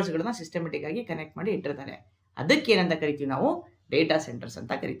ಸರ್ವರ್ಸ್ ಗಳನ್ನ ಸಿಸ್ಟಮೆಟಿಕ್ ಆಗಿ ಕನೆಕ್ಟ್ ಮಾಡಿ ಇಟ್ಟಿರ್ತಾರೆ. ಅದಕ್ಕೆ ಏನಂತ ಕರಿತೀವಿ ನಾವು? ಡೇಟಾ ಸೆಂಟರ್ಸ್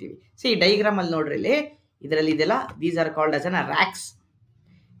ಅಂತ ಕರಿತೀವಿ. ಸಿ ಡೈಗ್ರಾಮ್ ಅಲ್ಲಿ ನೋಡ್ರಿ, ಇದರಲ್ಲಿ ಇದೆಲ್ಲ these are called as an racks.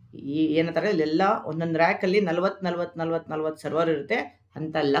 ಈ ಏನಂತಾರೆ, ಇಲ್ಲೆಲ್ಲ ಒಂದೊಂದು ರ್ಯಾಕ್ ಅಲ್ಲಿ 40 ಸರ್ವರ್ ಇರುತ್ತೆ.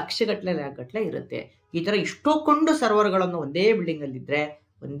 ಅಂತ ಲಕ್ಷಗಟ್ಟಲೆ ರ್ಯಾಕ್ ಗಟ್ಟಲೆ ಇರುತ್ತೆ. ಈ ತರ ಇಷ್ಟೊಂದು ಸರ್ವರ್ಗಳನ್ನು ಒಂದೇ ಬಿಲ್ಡಿಂಗ್ ಅಲ್ಲಿ ಇದ್ರೆ,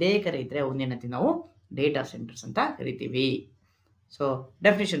 ಒಂದೇ ಕಡೆ ಇದ್ರೆ ಅವನ್ನೇನಂತೀವಿ ನಾವು? ಡೇಟಾ ಸೆಂಟರ್ಸ್ ಅಂತ ಕರಿತೀವಿ. So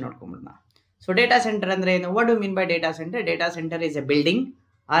definition ನೋಡ್ಕೊಂಡ್ಬಿಡೋಣ. So data centre ಅಂದ್ರೆ ಏನು? What do mean by data centre? Data centre is A building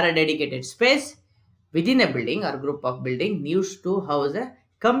R a dedicated space within a building or group of building used to house a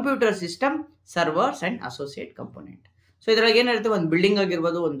computer system, servers and associate component. So ಇದ್ರಾಗ ಏನಿರುತ್ತೆ, ಒಂದು building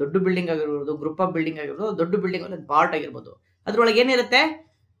ಆಗಿರ್ಬೋದು, ಒಂದು ದೊಡ್ಡ building ಆಗಿರ್ಬೋದು, group of building ಆಗಿರ್ಬೋದು, ದೊಡ್ಡ building ಅಲ್ಲಿ ಒಂದು ಪಾರ್ಟ್ ಆಗಿರ್ಬೋದು. ಅದ್ರೊಳಗೆ ಏನಿರುತ್ತೆ?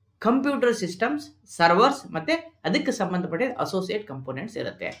 ಕಂಪ್ಯೂಟರ್ ಸಿಸ್ಟಮ್ಸ್, ಸರ್ವರ್ಸ್ ಮತ್ತೆ ಅದಕ್ಕೆ ಸಂಬಂಧಪಟ್ಟ ಅಸೋಸಿಯೇಟ್ ಕಂಪೋನೆಂಟ್ಸ್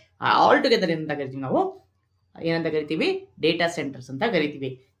ಇರುತ್ತೆ. ಆಲ್ ಟುಗೆದರ್ ಏನಂತ ಕರಿತೀವಿ ನಾವು? ಏನಂತ ಕರಿತೀವಿ? ಡೇಟಾ ಸೆಂಟರ್ಸ್ ಅಂತ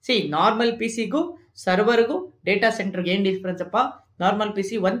ಕರಿತೀವಿ. ಸಿ ನಾರ್ಮಲ್ ಪಿಸಿಗೂ ಸರ್ವರ್ಗೂ ಡೇಟಾ ಸೆಂಟರ್ಗೆ ಏನ್ ಡಿಫ್ರೆನ್ಸ್ ಅಪ್ಪ? Normal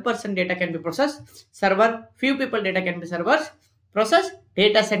PC 1% data can be processed. Server, few people data can be servers processed.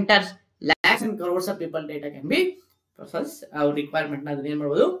 Data centers, lakhs and crores of people data can be processed. Our requirement na ಏನು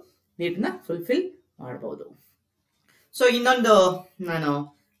ಮಾಡಬಹುದು? ನೀಡ್ನ fulfil ಮಾಡಬಹುದು. So ಇನ್ನೊಂದು ನಾನು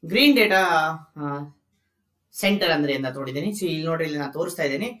green data centre ಅಂದ್ರೆ ಅಂತ ತೋರಿದ್ದೀನಿ. C ಇಲ್ಲಿ ನೋಡ್ರಿ, ಇಲ್ಲಿ ನಾನು ತೋರಿಸ್ತಾ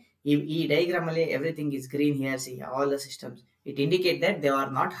ಇದ್ದೀನಿ. ಈ ಡಯಾಗ್ರಾಮ್ ಅಲ್ಲಿ everything is green here. C all the systems, it indicate that they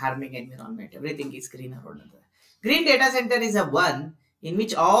are not harming environment. Everything is green around. Green data center is a one in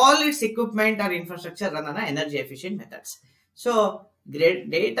which all its equipment or infrastructure run on energy efficient methods. So,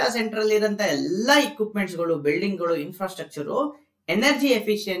 data center ಅಲ್ಲಿ ಇರಂತ ಎಲ್ಲ equipments ಗಳು, building ಗಳು, infrastructure energy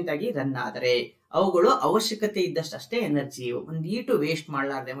efficient ಆಗಿ run ಆದರೆ, ಅವುಗಳು ಅವಶ್ಯಕತೆ ಇದ್ದಷ್ಟು ಅಷ್ಟೇ ಎನರ್ಜಿ, ಒಂದೀಟು ವೇಸ್ಟ್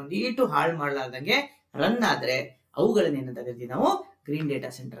ಮಾಡಲಾರ್ದೆ, ಒಂದೀಟು ಹಾಳು ಮಾಡಲಾರ್ದಂಗೆ ರನ್ ಆದ್ರೆ ಅವುಗಳನ್ನ ಏನಂತ ಕರಿತೀವಿ ನಾವು? ಗ್ರೀನ್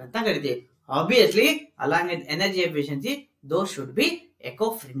ಡೇಟಾ ಸೆಂಟರ್ ಅಂತ ಕರಿತೀವಿ. Obviously along with energy efficiency, those should be eco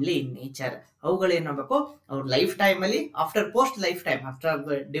friendly in nature. ಅವುಗಳು ಏನ್ ಮಾಡ್ಬೇಕು? ಅವ್ರ ಲೈಫ್ ಟೈಮ್ ಅಲ್ಲಿ, after post life time, after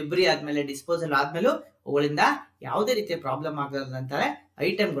ಡಿಬ್ರಿ ಆದ್ಮೇಲೆ, ಡಿಸ್ಪೋಸಲ್ ಆದ್ಮೇಲೂ ಅವುಗಳಿಂದ ಯಾವುದೇ ರೀತಿಯ ಪ್ರಾಬ್ಲಮ್ ಆಗದಂತ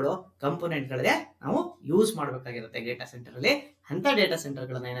ಐಟಮ್ಗಳು, ಕಂಪೋನೆಂಟ್ ಗಳಿಗೆ ನಾವು ಯೂಸ್ ಮಾಡ್ಬೇಕಾಗಿರುತ್ತೆ ಡೇಟಾ ಸೆಂಟರ್ ಅಲ್ಲಿ. ಅಂತ ಡೇಟಾ ಸೆಂಟರ್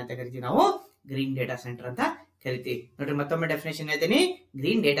ಗಳನ್ನ ಏನಂತ ಕರಿತೀವಿ ನಾವು? ಗ್ರೀನ್ ಡೇಟಾ ಸೆಂಟರ್ ಅಂತ ಕರಿತೀವಿ. ನೋಡ್ರಿ, ಮತ್ತೊಮ್ಮೆ ಡೆಫಿನೇಷನ್ ಹೇಳ್ತೀನಿ.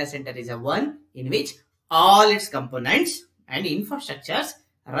 Green data centre is a one in which all it's components and infrastructures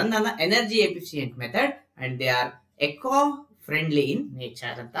run on energy efficient method and they are eco friendly in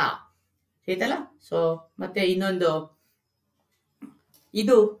nature ಅಂತ ಆಯ್ತಲ್ಲ. ಸೊ ಮತ್ತೆ ಇನ್ನೊಂದು,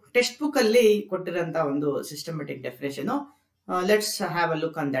 ಇದು ಟೆಕ್ಸ್ಟ್ ಬುಕ್ ಅಲ್ಲಿ ಕೊಟ್ಟಿರೋಂತ ಒಂದು systematic definition. Let's have a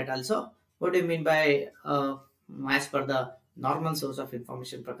look on that also. What you mean by as per the normal source of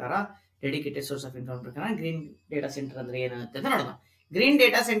information ಪ್ರಕಾರ, dedicated source of information ಪ್ರಕಾರ green data centre ಅಂದ್ರೆ ಏನಾಗುತ್ತೆ ಅಂತ ನೋಡೋಣ. Green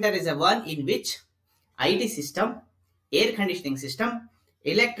data centre is a one in which IT system, air conditioning system,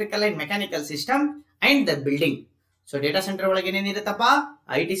 electrical and mechanical system and the building. So data centre ಒಳಗೆ ಏನೇನಿರುತ್ತಪ್ಪ?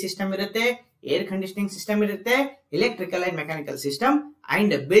 IT system ಇರುತ್ತೆ, air conditioning system ಇರುತ್ತೆ, electrical and mechanical system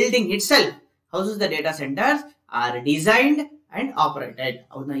and building it self houses the data centres R designed and operated.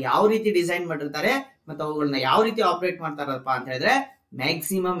 ಅವನ್ನ ಯಾವ ರೀತಿ design ಮಾಡಿರ್ತಾರೆ ಮತ್ತು ಅವುಗಳನ್ನ ಯಾವ ರೀತಿ ಆಪರೇಟ್ ಮಾಡ್ತಾರಪ್ಪ ಅಂತ ಹೇಳಿದ್ರೆ,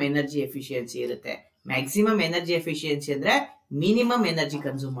 ಮ್ಯಾಕ್ಸಿಮಮ್ ಎನರ್ಜಿ ಎಫಿಷಿಯನ್ಸಿ ಇರುತ್ತೆ. ಮ್ಯಾಕ್ಸಿಮಮ್ ಎನರ್ಜಿ ಎಫಿಷಿಯನ್ಸಿ ಅಂದ್ರೆ ಮಿನಿಮಮ್ ಎನರ್ಜಿ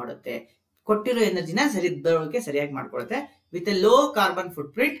ಕನ್ಸ್ಯೂಮ್ ಮಾಡುತ್ತೆ, ಕೊಟ್ಟಿರೋ ಎನರ್ಜಿನ ಸರಿಯಾಗಿ ಮಾಡ್ಕೊಳುತ್ತೆ, with A low carbon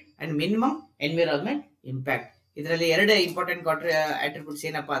foot print and minimum environment impact. ಇದರಲ್ಲಿ 2 ಇಂಪಾರ್ಟೆಂಟ್ ಅಟ್ರಿಬ್ಯೂಟ್ಸ್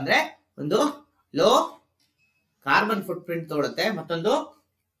ಏನಪ್ಪಾ ಅಂದ್ರೆ, ಒಂದು ಲೋ ಕಾರ್ಬನ್ ಫುಟ್ ಪ್ರಿಂಟ್ ತಗೊಳುತ್ತೆ,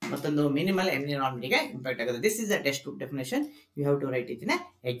 ಮತ್ತೊಂದು ಮಿನಿಮಲ್ ಎನ್ವಿರಾನ್ಮೆಂಟ್ ಗೆ ಇಂಪ್ಯಾಕ್ಟ್ ಆಗುತ್ತೆ. This is a text book definition. You have to right it in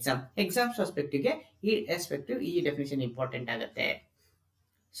exam perspective ಗೆ ಈ ಡೆಫಿನೇಷನ್ ಇಂಪಾರ್ಟೆಂಟ್ ಆಗುತ್ತೆ.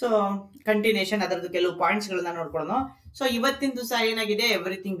 ಸೊ ಕಂಟಿನ್ಯೂಷನ್, ಅದರದ್ದು ಕೆಲವು ಪಾಯಿಂಟ್ಸ್ ಗಳನ್ನ ನೋಡ್ಕೊಳ್ಳೋಣ. ಸೊ ಇವತ್ತಿನ ದಿವಸ ಏನಾಗಿದೆ,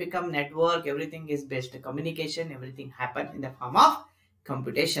 everything become network, everything is best communication, everything happen in the form of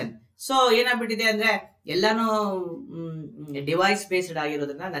computation. So ಏನಾಗ್ಬಿಟ್ಟಿದೆ ಅಂದ್ರೆ, ಎಲ್ಲಾನು ಡಿವೈಸ್ ಬೇಸ್ಡ್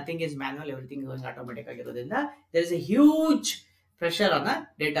ಆಗಿರೋದ್ರಿಂದ, nothing is manual, everything going automatic ಆಗಿರೋದ್ರಿಂದ, there is A huge pressure on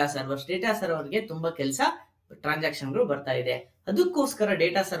data servers. Data ಸರ್ವರ್ಗೆ ತುಂಬಾ ಕೆಲಸ, ಟ್ರಾನ್ಸಾಕ್ಷನ್ಗಳು ಬರ್ತಾ ಇದೆ. ಅದಕ್ಕೋಸ್ಕರ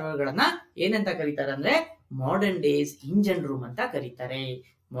data server ಗಳನ್ನ ಏನಂತ ಕರೀತಾರೆ ಅಂದ್ರೆ, ಮಾಡರ್ನ್ ಡೇಸ್ ಇಂಜನ್ ರೂಮ್ ಅಂತ ಕರೀತಾರೆ.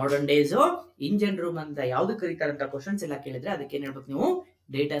 ಮಾಡರ್ನ್ ಡೇಸ್ ಇಂಜನ್ ರೂಮ್ ಅಂತ ಯಾವ್ದು ಕರೀತಾರೆ ಅಂತ ಕ್ವಶನ್ಸ್ ಎಲ್ಲ ಕೇಳಿದ್ರೆ ಅದಕ್ಕೆ ಏನ್ ಹೇಳ್ಬೇಕು ನೀವು?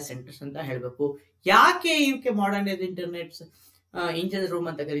 ಡೇಟಾ ಸೆಂಟರ್ಸ್ ಅಂತ ಹೇಳ್ಬೇಕು. ಯಾಕೆ ಇವಕ್ಕೆ ಮಾಡರ್ನ್ ಡೇಸ್ ಇಂಜನ್ ರೂಮ್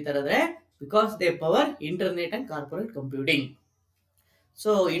ಅಂತ ಕರೀತಾರೆ ಅಂದ್ರೆ, because they power internet and corporate computing.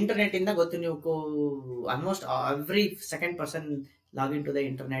 So internet ಇಂದ ಗೊತ್ತು ನೀವು, almost every second person log in to the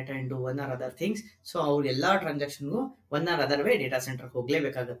internet and do one R other things. So ಅವ್ರ ಎಲ್ಲಾ ಟ್ರಾನ್ಸಾಕ್ಷನ್ಗೂ one R other way data centre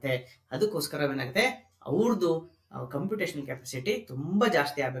ಹೋಗ್ಲೇಬೇಕಾಗುತ್ತೆ. ಅದಕ್ಕೋಸ್ಕರ ಏನಾಗುತ್ತೆ, ಅವ್ರದ್ದು computational capacity ತುಂಬಾ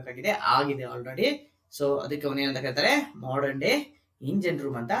ಜಾಸ್ತಿ ಆಗಬೇಕಾಗಿದೆ, ಆಗಿದೆ ಆಲ್ರೆಡಿ. ಸೊ ಅದಕ್ಕೆ ಅವನೇನಂತ ಕರೀತಾರೆ, ಮಾಡರ್ನ್ ಡೇ ಇಂಜಿನ್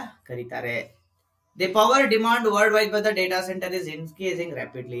ರೂಮ್ ಅಂತ ಕರೀತಾರೆ. The power demand world wide by the data centre is increasing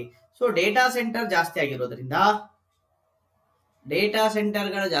rapidly. So data centre ಜಾಸ್ತಿ ಆಗಿರೋದ್ರಿಂದ, ಡೇಟಾ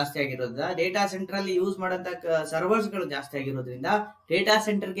ಸೆಂಟರ್ಗಳು ಜಾಸ್ತಿ ಆಗಿರೋದ್ರಿಂದ, ಡೇಟಾ ಸೆಂಟರ್ ಅಲ್ಲಿ ಯೂಸ್ ಮಾಡೋಂತ ಸರ್ವರ್ಸ್ ಗಳು ಜಾಸ್ತಿ ಆಗಿರೋದ್ರಿಂದ, ಡೇಟಾ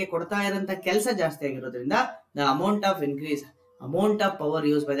ಸೆಂಟರ್ಗೆ ಕೊಡ್ತಾ ಇರೋಂತ ಕೆಲಸ ಜಾಸ್ತಿ ಆಗಿರೋದ್ರಿಂದ, the amount of power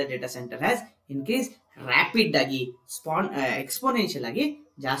use by the data centre has increase rapid ಆಗಿ, ಎಕ್ಸ್ಪೋನೆನ್ಷಿಯಲ್ ಆಗಿ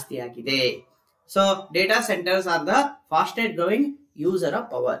ಜಾಸ್ತಿ ಆಗಿದೆ. So data centres are the fastest growing user of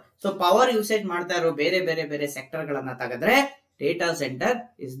power. So power usage ಮಾಡ್ತಾ ಇರೋ ಬೇರೆ ಬೇರೆ ಬೇರೆ ಸೆಕ್ಟರ್ ಗಳನ್ನ ತೆಗೆದ್ರೆ data centre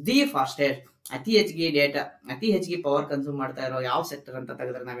is the fastest. ಅತಿ ಹೆಚ್ಚಿಗೆ ಪವರ್ ಕನ್ಸ್ಯೂಮ್ ಮಾಡ್ತಾ ಇರೋ ಯಾವ ಸೆಕ್ಟರ್ ಅಂತ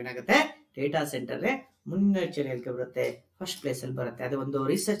ತೆಗೆದ್ರೆ ನಾವೇನಾಗುತ್ತೆ, ಡೇಟಾ ಸೆಂಟರ್ ಮುನ್ನೆಚ್ಚರಿಕೆ ಬರುತ್ತೆ, ಫಸ್ಟ್ ಪ್ಲೇಸ್ ಅಲ್ಲಿ ಬರುತ್ತೆ. ಅದು ಒಂದು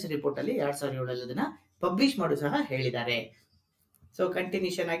ರಿಸರ್ಚ್ ರಿಪೋರ್ಟ್ ಅಲ್ಲಿ 2007 ಅದನ್ನ ಪಬ್ಲಿಷ್ ಮಾಡಿ ಸಹ ಹೇಳಿದ್ದಾರೆ. ಸೊ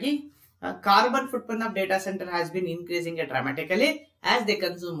ಕಂಟಿನ್ಯೂಷನ್ ಆಗಿ, carbon footprint of data center has been increasing dramatically as they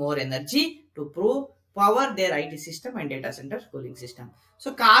consume more energy to power their IT system and data center cooling system. So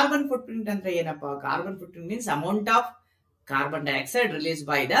carbon footprint ಅಂದ್ರೆ ಏನಪ್ಪಾ? Carbon footprint means amount of carbon dioxide released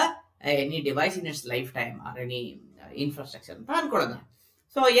by the any device in its lifetime or any infrastructure ಅಂತ ಅನ್ಕೊಳ್ಳೋಣ.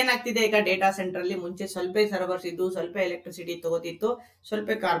 So ಏನಾಗ್ತಿದೆ, ಈಗ data centre ಅಲ್ಲಿ ಮುಂಚೆ ಸ್ವಲ್ಪ servers ಇದ್ದು, ಸ್ವಲ್ಪ ಎಲೆಕ್ಟ್ರಿಸಿಟಿ ತಗೋತಿತ್ತು, ಸ್ವಲ್ಪ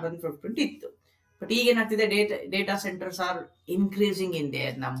ಕಾರ್ಬನ್ ಫುಟ್ಪ್ರಿಂಟ್ ಇತ್ತು. ಬಟ್ ಈಗ ಏನಾಗ್ತಿದೆ, data centres are increasing in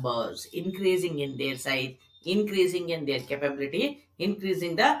their numbers, increasing in their size, increasing in their capability,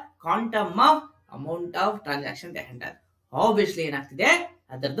 increasing the quantum of amount of transaction they handle. Obviously ಏನಾಗ್ತಿದೆ,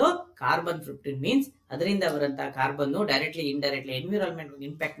 ಅದರದ್ದು ಕಾರ್ಬನ್ ಫುಟ್ಪ್ರಿಂಟ್ ಮೀನ್ಸ್ ಅದರಿಂದ ಬರುವಂತಹ carbon directly indirectly environment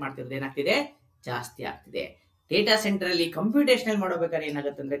impact ಮಾಡ್ತಿರೋದು ಏನಾಗ್ತಿದೆ, ಜಾಸ್ತಿ ಆಗ್ತಿದೆ. Data centre ಅಲ್ಲಿ computational ಮಾಡಬೇಕಾದ್ರೆ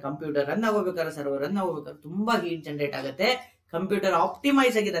ಏನಾಗುತ್ತೆ ಅಂದ್ರೆ, ಕಂಪ್ಯೂಟರ್ ರನ್ ಆಗೋಬೇಕಾದ್ರೆ, ಸರ್ವರ್ ರನ್ ಆಗೋಬೇಕಾದ್ರೆ ತುಂಬಾ ಹೀಟ್ ಜನರೇಟ್ ಆಗುತ್ತೆ. ಕಂಪ್ಯೂಟರ್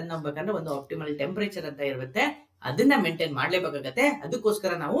ಆಪ್ಟಿಮೈಸ್ ಆಗಿ ರನ್ ಆಗ್ಬೇಕಂದ್ರೆ ಒಂದು ಆಪ್ಟಿಮಲ್ ಟೆಂಪರೇಚರ್ ಅಂತ ಇರುತ್ತೆ, ಅದನ್ನ ಮೇಂಟೈನ್ ಮಾಡ್ಲೇಬೇಕಾಗತ್ತೆ.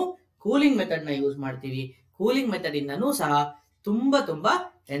 ಅದಕ್ಕೋಸ್ಕರ ನಾವು ಕೂಲಿಂಗ್ ಮೆಥಡ್ ನ ಯೂಸ್ ಮಾಡ್ತೀವಿ. ಕೂಲಿಂಗ್ ಮೆಥಡ್ ಇಂದನೂ ಸಹ ತುಂಬಾ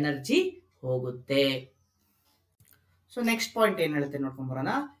ಎನರ್ಜಿ ಹೋಗುತ್ತೆ. ಸೊ ನೆಕ್ಸ್ಟ್ ಪಾಯಿಂಟ್ ಏನ್ ಹೇಳುತ್ತೆ ನೋಡ್ಕೊಂಡ್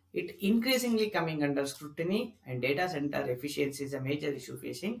ಬರೋಣ. It increasingly coming under scrutiny and data centre efficiency is a major issue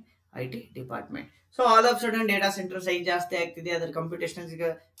facing IT department. So all of sudden data centre size ಜಾಸ್ತಿ ಆಗ್ತಿದೆ, ಅದರ ಕಂಪ್ಯೂಟೇಷನ್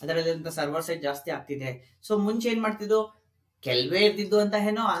ಅದರಲ್ಲಿ ಸರ್ವರ್ ಸೈಜ್ ಜಾಸ್ತಿ ಆಗ್ತಿದೆ. ಸೊ ಮುಂಚೆ ಏನ್ ಮಾಡ್ತಿದ್ದು, ಕೆಲವೇ ಇರ್ತಿದ್ದು ಅಂತ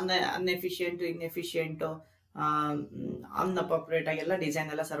ಏನೋ ಅನ್ಎಫಿಷಿಯಂಟ್, ಇನ್ಎಫಿಷಿಯಂಟ್, ಅನ್ಅಪ್ರೋಪ್ರಿಯೇಟ್ ಆಗೆಲ್ಲ ಡಿಸೈನ್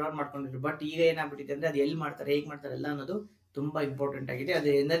ಎಲ್ಲ ಸರ್ವರ್ ಮಾಡ್ಕೊಂಡಿದ್ರು. ಬಟ್ ಈಗ ಏನಾಗ್ಬಿಟ್ಟಿದೆ ಅಂದ್ರೆ, ಅದು ಎಲ್ಲಿ ಮಾಡ್ತಾರೆ, ಹೇಗೆ ಮಾಡ್ತಾರೆ ಎಲ್ಲ ಅನ್ನೋದು ತುಂಬಾ ಇಂಪಾರ್ಟೆಂಟ್ ಆಗಿದೆ. ಅದು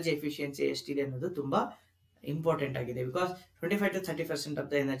ಎನರ್ಜಿ ಎಫಿಷಿಯನ್ಸಿ ಎಷ್ಟಿದೆ ಅನ್ನೋದು ತುಂಬಾ ಇಂಪಾರ್ಟೆಂಟ್ ಆಗಿದೆ. Because 25 to 30% of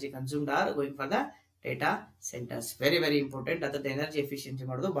the energy consumed are going for the data centres. Very important. ಅದ್ರದ್ದು ಎನರ್ಜಿ ಎಫಿಷಿಯನ್ಸಿ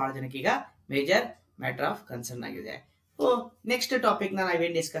ಮಾಡೋದು ಬಹಳ ಜನಕ್ಕೆ ಈಗ ಮೇಜರ್ ಮ್ಯಾಟರ್ ಆಫ್ ಕನ್ಸರ್ನ್ ಆಗಿದೆ. ಸೊ ನೆಕ್ಸ್ಟ್ ಟಾಪಿಕ್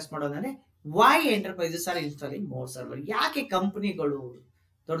ನಾವೇನ್ ಡಿಸ್ಕಸ್ ಮಾಡೋದಂದ್ರೆ, Y enterprises R installing more server. ಯಾಕೆ ಕಂಪನಿಗಳು,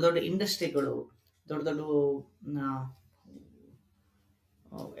 ದೊಡ್ಡ ಇಂಡಸ್ಟ್ರಿಗಳು, ದೊಡ್ಡ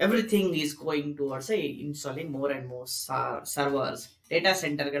everything is going towards installing more and more servers. Data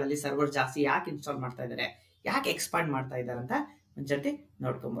ಸೆಂಟರ್ಗಳಲ್ಲಿ server ಜಾಸ್ತಿ ಯಾಕೆ ಇನ್ಸ್ಟಾಲ್ ಮಾಡ್ತಾ ಇದ್ದಾರೆ, ಯಾಕೆ ಎಕ್ಸ್ಪಾಂಡ್ ಮಾಡ್ತಾ ಇದ್ದಾರೆ ಅಂತ ಒಂದ್ಸತಿ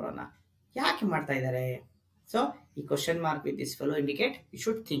ನೋಡ್ಕೊಂಬರೋಣ. ಯಾಕೆ ಮಾಡ್ತಾ ಇದ್ದಾರೆ? ಸೊ ಈ question mark with this fellow indicate you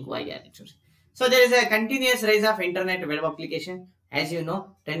should think why are it. So there is a continuous rise of internet web application. As you know,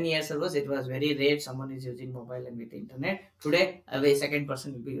 10 years ago it was very rare someone is using mobile and with internet. Today every second person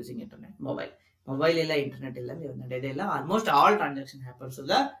will be using internet. Mobile illa internet illa nadede illa. Almost all transaction happens to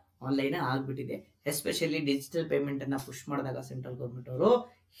the online ಆಗ್ಬಿಟ್ಟಿದೆ. Especially digital payment ಅನ್ನ push ಮಾಡಿದಾಗ central government ಅವರು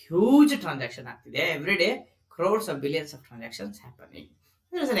huge transaction ಆಗ್ತಿದೆ. Every day crores of billions of transactions happening.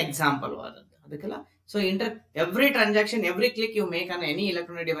 There is an example ಅದಕ್ಕೆಲ್ಲ. So every transaction, every click you make on any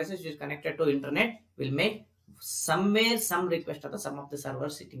electronic devices which is connected to internet will make somewhere some request of some of the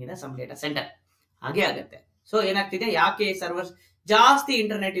servers sitting in some data center. ಹಾಗೆ ಆಗುತ್ತೆ. So ಏನಾಗ್ತಿದೆ, ಯಾಕೆ servers ಜಾಸ್ತಿ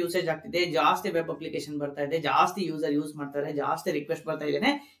internet usage ಆಗ್ತಿದೆ, ಜಾಸ್ತಿ web application ಬರ್ತಾ ಇದೆ, ಜಾಸ್ತಿ ಯೂಸರ್ ಯೂಸ್ ಮಾಡ್ತಾರೆ, ಜಾಸ್ತಿ ರಿಕ್ವೆಸ್ಟ್ ಬರ್ತಾ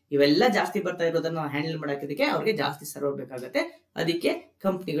ಇದ್ದೇನೆ, ಇವೆಲ್ಲ ಜಾಸ್ತಿ ಬರ್ತಾ ಇರೋದನ್ನ ಹ್ಯಾಂಡಲ್ ಮಾಡೋದಕ್ಕೆ ಅವ್ರಿಗೆ ಜಾಸ್ತಿ ಸರ್ವರ್ ಬೇಕಾಗುತ್ತೆ. ಅದಕ್ಕೆ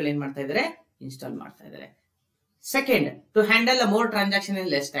ಕಂಪ್ನಿಗಳು ಏನ್ ಮಾಡ್ತಾ ಇದಾರೆ, ಇನ್ಸ್ಟಾಲ್ ಮಾಡ್ತಾ ಇದಾರೆ. Second, to handle a more transaction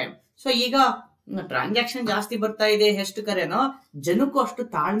in less time. So ಈಗ ಟ್ರಾನ್ಸಾಕ್ಷನ್ ಜಾಸ್ತಿ ಬರ್ತಾ ಇದೆ, ಎಷ್ಟು ಕರೆನೋ ಜನಕ್ಕೂ ಅಷ್ಟು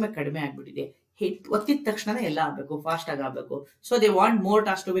ತಾಳ್ಮೆ ಕಡಿಮೆ ಆಗ್ಬಿಟ್ಟಿದೆ. ಒತ್ತಿದ ತಕ್ಷಣ ಎಲ್ಲ ಆಗ್ಬೇಕು, ಫಾಸ್ಟ್ ಆಗಿ ಆಗ್ಬೇಕು. So they want more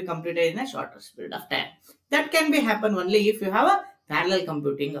task to be completed in a shorter period of time. That can be happen only if you have a parallel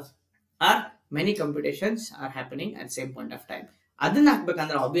computing are many ಕಂಪ್ಯೂಟೇಷನ್ಸ್ are happening at same point of time. ಅದನ್ನ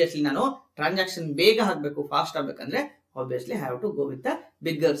ಹಾಕ್ಬೇಕಂದ್ರೆ obviously ನಾನು transaction ಬೇಗ ಹಾಕ್ಬೇಕು, fast ಆಗ್ಬೇಕಂದ್ರೆ obviously have to go with the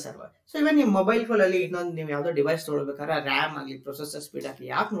bigger server. So even ನಿಮ್ಮ mobile phone ಅಲ್ಲಿ ಇನ್ನೊಂದು ನೀವು ಯಾವ್ದೋ ಡಿವೈಸ್ ತೊಗೊಳ್ಬೇಕಾದ್ರೆ ರ್ಯಾಮ್ ಆಗಲಿ, ಪ್ರೊಸೆಸರ್ ಸ್ಪೀಡ್ ಆಗಲಿ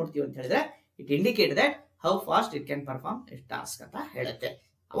ಯಾಕೆ ನೋಡ್ತೀವಿ ಅಂತ ಹೇಳಿದ್ರೆ, it indicate that how fast it can perform it task ಅಂತ ಹೇಳುತ್ತೆ.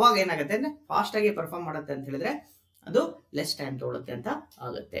 ಅವಾಗ ಏನಾಗುತ್ತೆ ಅಂದ್ರೆ ಫಾಸ್ಟ್ ಆಗಿ ಪರ್ಫಾರ್ಮ್ ಮಾಡುತ್ತೆ ಅಂತ ಹೇಳಿದ್ರೆ ಅದು ಲೆಸ್ ಟೈಮ್ ತೊಗೊಳುತ್ತೆ ಅಂತ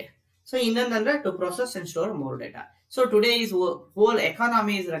ಆಗುತ್ತೆ. So ಇನ್ನೊಂದಂದ್ರೆ to process and store more data. So today is hole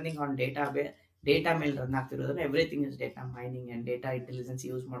economy is running on data ಮೇಲೆ run ಆಗ್ತಿರೋದ್ರೆ everything is data mining and data intelligence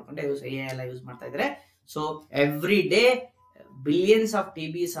use ಮಾಡ್ಕೊಂಡೆ AI ಎಲ್ಲ ಯೂಸ್ ಮಾಡ್ತಾ ಇದ್ದಾರೆ. So every day billions of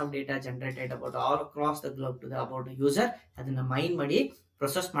TBs of data generated about all across the globe to the about the user. ಅದನ್ನ main ಮಾಡಿ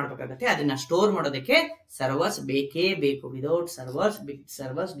process ಮಾಡಬೇಕಾಗುತ್ತೆ. ಅದನ್ನ store ಮಾಡೋದಕ್ಕೆ servers ಬೇಕೇ ಬೇಕು. Without servers, big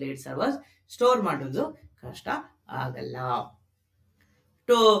servers, blade servers store ಮಾಡೋದು ಕಷ್ಟ ಆಗಲ್ಲ.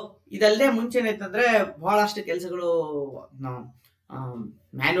 ಇದಲ್ಲದೆ ಮುಂಚೆ ಏನಂತಂದ್ರೆ ಬಹಳಷ್ಟು ಕೆಲಸಗಳು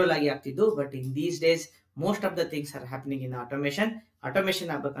ಮ್ಯಾನ್ಯುವಲ್ ಆಗಿ ಆಗ್ತಿದ್ದು. But in these days most of the things are happening in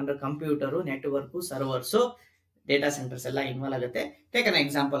automation ಆಗ್ಬೇಕಂದ್ರೆ ಕಂಪ್ಯೂಟರು, ನೆಟ್ವರ್ಕ್, ಸರ್ವರ್ಸು, ಡೇಟಾ ಸೆಂಟರ್ಸ್ ಎಲ್ಲ ಇನ್ವಾಲ್ವ್ ಆಗುತ್ತೆ. Take an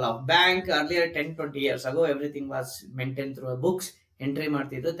example of bank. Earlier 10-20 years ago everything was maintain through books. Entry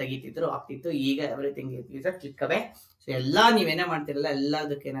ಮಾಡ್ತಿದ್ರು, ತೆಗಿತಿದ್ರು, ಆಗ್ತಿತ್ತು. ಈಗ everything is a click away. So ಎಲ್ಲ ನೀವೇನೇ ಮಾಡ್ತಿರಲ್ಲ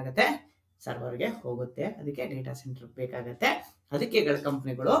ಎಲ್ಲದಕ್ಕೆ ಏನಾಗುತ್ತೆ, ಸರ್ವರ್ಗೆ ಹೋಗುತ್ತೆ. ಅದಕ್ಕೆ ಡೇಟಾ ಸೆಂಟರ್ ಬೇಕಾಗತ್ತೆ. ಅದಕ್ಕೆ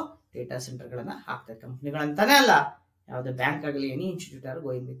ಕಂಪ್ನಿಗಳು ಡೇಟಾ ಸೆಂಟರ್ಗಳನ್ನ ಹಾಕ್ತಾರೆ. ಕಂಪ್ನಿಗಳಂತಾನೆ ಅಲ್ಲ, ಯಾವುದೇ ಬ್ಯಾಂಕ್ ಆಗಲಿ, any institute are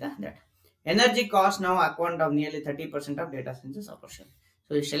going with that. Energy cost ನಾವು account of nearly 30% of data centres operation.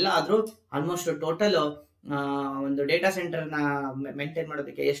 So ಇಷ್ಟೆಲ್ಲ ಆದ್ರೂ ಆಲ್ಮೋಸ್ಟ್ ಟೋಟಲ್ ಒಂದು ಡೇಟಾ ಸೆಂಟರ್ ನ ಮೇಂಟೈನ್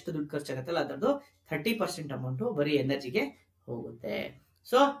ಮಾಡೋದಕ್ಕೆ ಎಷ್ಟು ದುಡ್ಡು ಖರ್ಚಾಗತ್ತಲ್ಲ ಅದರದ್ದು 30% ಅಮೌಂಟ್ ಬರೀ ಎನರ್ಜಿಗೆ ಹೋಗುತ್ತೆ.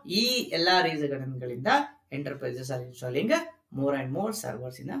 ಸೊ ಈ ಎಲ್ಲಾ ರೀಸನ್ಗಳಿಂದ enterprises R installing more and more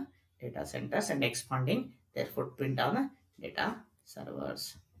servers in data centers and expanding their footprint on data servers.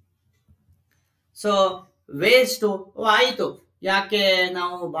 So waste ಆಯ್ತು, ಯಾಕೆ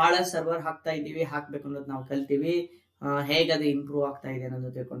ನಾವು ಬಹಳ ಸರ್ವರ್ ಹಾಕ್ತಾ ಇದ್ದೀವಿ, ಹಾಕ್ಬೇಕು ಅನ್ನೋದು ನಾವು ಕಲ್ತೀವಿ, ಹೇಗದು ಇಂಪ್ರೂವ್ ಆಗ್ತಾ ಇದೆ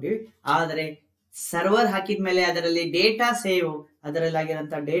ಅನ್ನೋದು ತಿಳ್ಕೊಂಡಿವಿ. ಆದರೆ ಸರ್ವರ್ ಹಾಕಿದ್ಮೇಲೆ ಅದರಲ್ಲಿ ಡೇಟಾ ಸೇವ್, ಅದರಲ್ಲಿ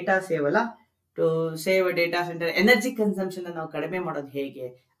ಆಗಿರೋಂಥ ಡೇಟಾ ಸೇವ್ ಅಲ್ಲ, to save data centre energy consumption ನಾವು ಕಡಿಮೆ ಮಾಡೋದು ಹೇಗೆ,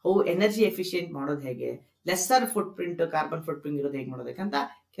 ಅವು ಎನರ್ಜಿ ಎಫಿಷಿಯಂಟ್ ಮಾಡೋದು ಹೇಗೆ, lesser foot print, carbon foot print ಇರೋದು ಹೇಗೆ ಮಾಡೋದಕ್ಕಂತ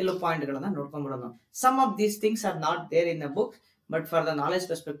ಕೆಲವು ಪಾಯಿಂಟ್ ಗಳನ್ನ ನೋಡ್ಕೊಂಡ್ಬಿಡೋಣ. Some of these things are not there in the book, but for the knowledge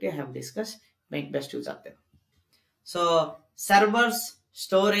perspective I have discuss, make best use ಆಗ್ತದೆ. ಸೊ ಸರ್ವರ್ಸ್,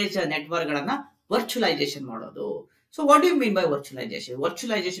 ಸ್ಟೋರೇಜ್, ನೆಟ್ವರ್ಕ್ ಗಳನ್ನ virtualisation ಮಾಡೋದು. So what do you mean by virtualization?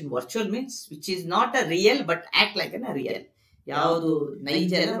 Virtual means which is not a real but act like a real. ಯಾವುದು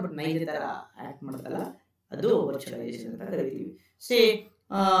ನೈಜ ಅಲ್ಲ but ನೈಜ ತರ act ಮಾಡೋದಲ್ಲ, ಅದು ವರ್ಚುವಲೈಸೇಷನ್ ಅಂತ ಕರಿತೀವಿ. ಸೇ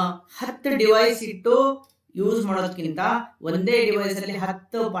 10 ಡಿವೈಸ್ ಇಟ್ಟು ಯೂಸ್ ಮಾಡೋದಕ್ಕಿಂತ ಒಂದೇ ಡಿವೈಸ್ ಅಲ್ಲಿ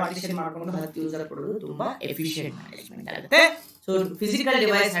 10 ಪಾರ್ಟಿಷನ್ ಮಾಡ್ಕೊಂಡು 10 ಯೂಸರ್ ಕೊಡೋದು ತುಂಬಾ ಎಫಿಷಿಯಂಟ್ ಮ್ಯಾನೇಜ್ಮೆಂಟ್ ಆಗುತ್ತೆ. ಸೊ ಫಿಸಿಕಲ್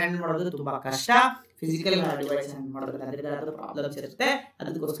ಡಿವೈಸ್ ಹ್ಯಾಂಡಲ್ ಮಾಡೋದು ತುಂಬಾ ಕಷ್ಟ. ಫಿಸಿಕಲ್ ಡಿವೈಸ್ ಹ್ಯಾಂಡಲ್ ಮಾಡೋದ್ರಲ್ಲಿ ಪ್ರಾಬ್ಲಮ್ಸ್ ಇರುತ್ತೆ.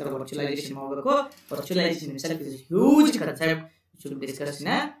 ಅದಕ್ಕೋಸ್ಕರ ವರ್ಚುವಲೈಸೇಷನ್ ಮಾಡಬೇಕು. Virtualisation itself is a huge concept which we will discuss in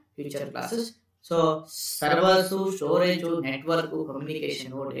future classes. So servers, storage, network,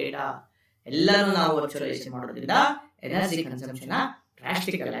 communication, data ಎಲ್ಲಾನು ನಾವು ವರ್ಚುವಲೈಸೇಷನ್ ಮಾಡೋದ್ರಿಂದ ಎನರ್ಜಿ ಕನ್ಸಂಪ್ಷನ್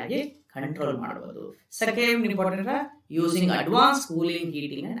ಡ್ರಾಸ್ಟಿಕಲ್ ಆಗಿ ಕಂಟ್ರೋಲ್ ಮಾಡಬಹುದು. Second important, using advance cooling,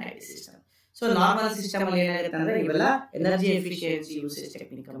 heating and IT system. So normal system ಅಲ್ಲಿ ಏನಾಗುತ್ತೆ ಅಂದ್ರೆ ಇವೆಲ್ಲ energy efficiency usage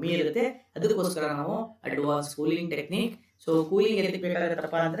technique ಕಮ್ಮಿ ಇರುತ್ತೆ. ಅದಕ್ಕೋಸ್ಕರ ನಾವು advance cooling technique. So cooling ಎದಕ್ಕೆ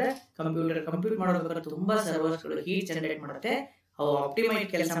ಬೇಕಾಗುತ್ತಪ್ಪ ಅಂದ್ರೆ ಕಂಪ್ಯೂಟ್ ಮಾಡೋದಕ್ಕೆ ತುಂಬಾ ಸರ್ವರ್ಸ್ ಗಳು ಹೀಟ್ ಜನರೇಟ್ ಮಾಡುತ್ತೆ. ಅವು ಆಪ್ಟಿಮೈಟ್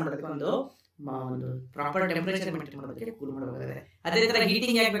ಕೆಲಸ ಮಾಡೋದಕ್ಕೆ ಒಂದು ಪ್ರಾಪರ್ ಟೆಂಪರೇಚರ್ ಮೇಂಟೈನ್ ಮಾಡೋದಕ್ಕೆ ಕೂಲ್ ಮಾಡಬೇಕಾಗುತ್ತೆ. ಅದೇ ತರ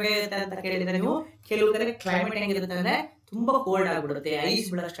ಹೀಟಿಂಗ್ ಯಾಕೆ ಬೇಕಾಗುತ್ತೆ ಅಂತ ಕೇಳಿದ್ರೆ ನೀವು, ಕೆಲವು ಕಡೆ ಕ್ಲೈಮೇಟ್ ಹೆಂಗಿರುತ್ತೆ ಅಂದ್ರೆ ತುಂಬಾ ಕೋಲ್ಡ್ ಆಗ್ಬಿಡುತ್ತೆ, ಐಸ್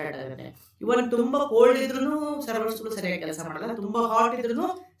ಬಿಡೋ ಸ್ಟಾರ್ಟ್ ಆಗುತ್ತೆ. ಇವನ್ ತುಂಬಾ ಕೋಲ್ಡ್ ಇದ್ರೂ ಸರ್ವರ್ಸ್ ಗಳು ಸರಿಯಾಗಿ ಕೆಲಸ ಮಾಡಲ್ಲ, ತುಂಬಾ ಹಾಟ್ ಇದ್ರೂ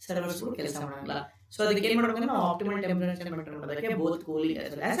ಸರ್ವರ್ಸ್ ಗಳು ಕೆಲಸ ಮಾಡಲ್ಲ. ಸೊ ಅದಕ್ಕೆ ಏನ್ ಮಾಡಬೇಕು, ನಾವು ಆಪ್ಟಿಮಲ್ ಟೆಂಪರೇಚರ್ ಮೇಂಟೈನ್ ಮಾಡೋದಕ್ಕೆ both cooling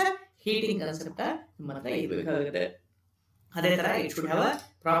as heating concept ನಮ್ಮ ಹತ್ರ ಇರಬೇಕಾಗುತ್ತೆ. ಅದೇ ತರ it should have a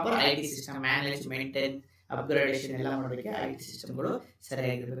proper IT system, manage, maintain, upgradation ಎಲ್ಲ ಮಾಡೋದಕ್ಕೆ ಐಟಿ ಸಿಸ್ಟಮ್ಗಳು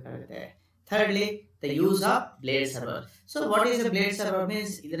ಸರಿಯಾಗಿರಬೇಕಾಗುತ್ತೆ. Thirdly, the use of blade server. So what is a blade server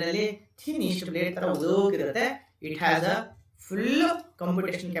means? ಇದರಲ್ಲಿ thin blade ತರ ಉದ್ದೋಗಿರುತ್ತೆ. It has a full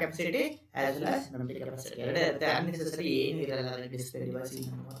computational capacity as well as memory capacity. ಎರಡೇ ಇರುತ್ತೆ. unnecessary ಏನು ಇರಲ್ಲ display device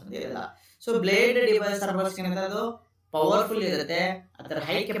ಇರಲ್ಲ. ಸೊ ಬ್ಲೇಡ್ ಡಿವೈಸ್ ಸರ್ವರ್ಸ್ ಏನಂತ ಅದು powerful ಇರುತ್ತೆ, ಅದರ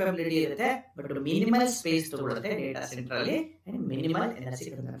ಹೈ ಕೆಪಬಿಲಿಟಿ ಇರುತ್ತೆ, ಬಟ್ ಮಿನಿಮಲ್ ಸ್ಪೇಸ್ ತಗೊಳುತ್ತೆ ಡೇಟಾ ಸೆಂಟರ್ ಅಲ್ಲಿ, ಅಂಡ್ ಮಿನಿಮಲ್ ಎನರ್ಜಿ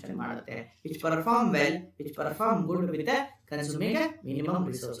ಕನ್ಸಂಪ್ಷನ್ ಮಾಡುತ್ತೆ. Which perform well, which perform good with consuming minimum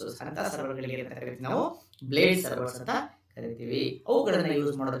resources ಅಂತ ಸರ್ವರ್ಗಳಿಗೆ ನಾವು ಬ್ಲೇಡ್ ಸರ್ವರ್ಸ್ ಅಂತ ಕರಿತೀವಿ. ಅವುಗಳನ್ನ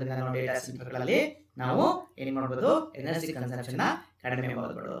ಯೂಸ್ ಮಾಡೋದ್ರಿಂದ ನಾವು ಡೇಟಾ ಸೆಂಟರ್ಗಳಲ್ಲಿ ನಾವು ಏನ್ ಮಾಡಬಹುದು, ಎನರ್ಜಿ ಕನ್ಸಂಪ್ಷನ್ ಕಡಿಮೆ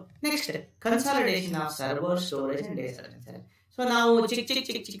ಮಾಡಬಹುದು. Next, consolidation of server, storage and data centre. So ನಾವು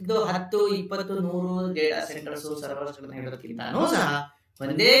ಚಿಕ್ಕದು 10, 20, 100 ಡೇಟಾ ಸೆಂಟರ್ಸ್, ಸರ್ವರ್ಸ್ ಹೇಳೋದಕ್ಕಿಂತನೂ ಸಹ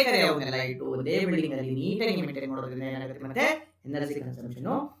ಒಂದೇ ಕಡೆ ಅವನ್ನೆಲ್ಲ ಇಟ್ಟು ಒಂದೇ ಬಿಲ್ಡಿಂಗ್ ಅಲ್ಲಿ ನೀಟಾಗಿ ಮೇಂಟೈನ್ ಮಾಡೋದ್ರಿಂದ ಏನಾಗುತ್ತೆ, ಮತ್ತೆ ಎನರ್ಜಿ ಕನ್ಸಂಪ್ಷನ್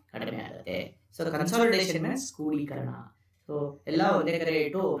ಕಡಿಮೆ ಆಗುತ್ತೆ. So consolidation means ಕೂಲೀಕರಣ. ಸೊ ಎಲ್ಲ ಒಂದೇ ಕಡೆ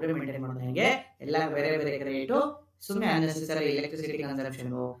ಇಟ್ಟು ಒಬ್ಬರೇ ಮೇಂಟೈನ್ ಮಾಡೋದು ಹೇಗೆ, ಎಲ್ಲ ಬೇರೆ ಬೇರೆ ಕಡೆ ಇಟ್ಟು ಸುಮ್ಮನೆ unnecessary electricity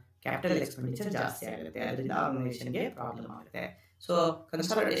consumption, capital expenditure ಜಾಸ್ತಿ ಆಗುತ್ತೆ, ಅದರಿಂದ ಆರ್ಗನೈಸೇಷನ್ಗೆ ಪ್ರಾಬ್ಲಮ್ ಆಗುತ್ತೆ. So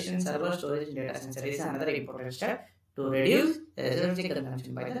consolidation, server, storage, data centre is another important step to reduce the energy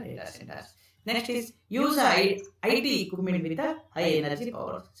consumption by the data centers. Next is use IT equipment with a high energy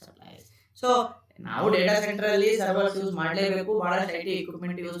power supplies. So ನಾವು data centre ಅಲ್ಲಿ servers use ಮಾಡಲೇಬೇಕು, ಬಹಳಷ್ಟು IT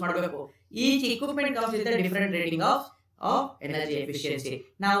equipment use ಮಾಡಬೇಕು. Each equipment comes with different rating of energy efficiency.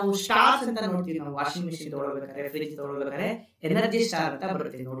 ನಾವು stars ಅಂತ ನೋಡ್ತೀವಿ, ನಾವು washing machine ತಗೊಳ್ಬೇಕಾದ್ರೆ, ಫ್ರಿಜ್ ತಗೊಳ್ಬೇಕಾದ್ರೆ ಎನರ್ಜಿ ಸ್ಟಾರ್ ಅಂತ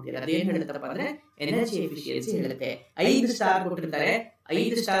ಬರುತ್ತೆ ನೋಡ್ತೀವಿ. ಅದೇನ್ ಹೇಳುತ್ತಪ್ಪ ಅಂದ್ರೆ ಎನರ್ಜಿ ಎಫಿಷಿಯನ್ಸಿ ಹೇಳುತ್ತೆ. 5 ಸ್ಟಾರ್ ಕೊಟ್ಟಿರ್ತಾರೆ,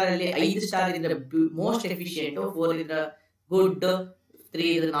 5 ಸ್ಟಾರ್ ಅಲ್ಲಿ 5 ಸ್ಟಾರ್ ಇದ್ರೆ ಮೋಸ್ಟ್ ಎಫಿಷಿಯಂಟ್, 4 ಇದ್ರೆ ಗುಡ್,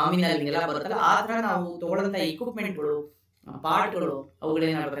 3 ಇದ್ರೆ ನಾಮಿನಲ್, ಹಿಂಗೆಲ್ಲ ಬರುತ್ತಲ್ಲ. ಆ ತರ ನಾವು ತಗೊಳ್ಳಂತ ಇಕ್ವಿಪ್ಮೆಂಟ್ಗಳು, ಪಾರ್ಟ್ಗಳು,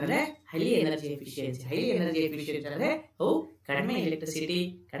 ಅವುಗಳೇನಾಗಬೇಕಂದ್ರೆ highly energy efficiency. Highly energy efficiency ಅಂದ್ರೆ ಅವು ಕಡಿಮೆ ಎಲೆಕ್ಟ್ರಿಸಿಟಿ,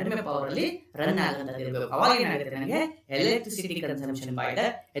 ಕಡಿಮೆ ಪವರ್ ಅಲ್ಲಿ ರನ್ ಆಗಂತಿರ್ಬೇಕು. ಅವಾಗ ಏನಾಗುತ್ತೆ, ನನಗೆ electricity consumption by the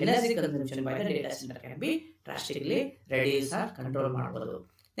energy consumption by the data centre can be drastically reduce R control ಮಾಡಬಹುದು.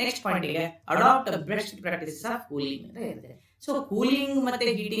 ನೆಕ್ಸ್ಟ್ ಪಾಯಿಂಟ್ ಗೆ adapt best practices of cooling ಅಂತ ಇರುತ್ತೆ. ಸೊ ಕೂಲಿಂಗ್ ಮತ್ತೆ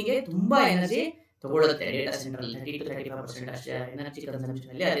ಹೀಟಿಂಗ್ ಗೆ ತುಂಬಾ ಎನರ್ಜಿ ತಗೊಳ್ಳುತ್ತೆ ಡೇಟಾ ಸೆಂಟರ್ ಅಲ್ಲಿ, 30 to 35% ಅಷ್ಟೇ ಎನರ್ಜಿ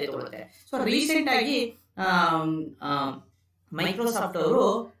ಕನ್ಸಂಪ್ಷನ್ ಅಲ್ಲಿ ಅದೇ ತಗೊಳುತ್ತೆ. ಸೊ ರೀಸೆಂಟ್ ಆಗಿ ಮೈಕ್ರೋಸಾಫ್ಟ್ ಅವರು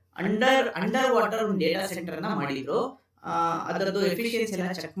ಅಂಡರ್ ವಾಟರ್ ಡೇಟಾ ಸೆಂಟರ್ ನ ಮಾಡಿದ್ರು. ಅದರದ್ದು ಎಫಿಷಿಯನ್ಸಿ ಎಲ್ಲ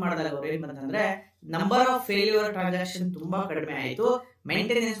ಚೆಕ್ ಮಾಡಿದಾಗ ಅವ್ರು ಏನ್ ಬಂತಂದ್ರೆ ನಂಬರ್ ಆಫ್ ಫೇಲ್ಯೂರ್ ಟ್ರಾನ್ಸಾಕ್ಷನ್ ತುಂಬಾ ಕಡಿಮೆ ಆಯ್ತು,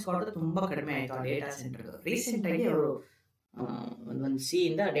 ಮೇಂಟೆನೆನ್ಸ್ ಕಾಸ್ಟ್ ತುಂಬಾ ಕಡಿಮೆ ಆಯ್ತು ಆ ಡೇಟಾ ಸೆಂಟರ್. ರೀಸೆಂಟ್ ಆಗಿ ಅವರು ಒಂದು ಸಿ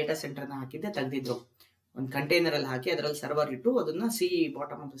ಇಂದ ಡೇಟಾ ಸೆಂಟರ್ ನ ಹಾಕಿದ್ದೆ ತೆಗೆದಿದ್ರು, ಒಂದು ಕಂಟೈನರ್ ಅಲ್ಲಿ ಹಾಕಿ ಅದರಲ್ಲಿ ಸರ್ವರ್ ಇಟ್ಟು ಅದನ್ನ ಸಿ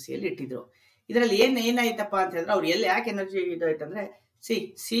ಬಾಟಮ್ ಆಫ್ ಸಿ ಅಲ್ಲಿ ಇಟ್ಟಿದ್ರು. ಇದರಲ್ಲಿ ಏನಾಯ್ತಪ್ಪ ಅಂತ ಹೇಳಿದ್ರೆ ಅವ್ರು ಎಲ್ಲಿ ಯಾಕೆ ಎನರ್ಜಿ ಇದಾಯ್ತಂದ್ರೆ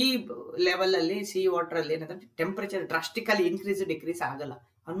ಸಿ ಲೆವೆಲ್ ಅಲ್ಲಿ, ಸಿ ವಾಟರ್ ಅಲ್ಲಿ ಏನಂದ್ರೆ ಟೆಂಪರೇಚರ್ ಡ್ರಾಸ್ಟಿಕಲಿ ಇನ್ಕ್ರೀಸ್ ಡಿಕ್ರೀಸ್ ಆಗಲ್ಲ,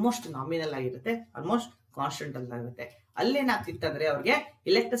 ಆಲ್ಮೋಸ್ಟ್ ನಾಮಿನಲ್ ಆಗಿರುತ್ತೆ, ಆಲ್ಮೋಸ್ಟ್ ಕಾನ್ಸ್ಟೆಂಟ್ ಅಂತ ಆಗುತ್ತೆ. ಅಲ್ಲೇನಾಗ್ತಿತ್ತು ಅಂದ್ರೆ ಅವ್ರಿಗೆ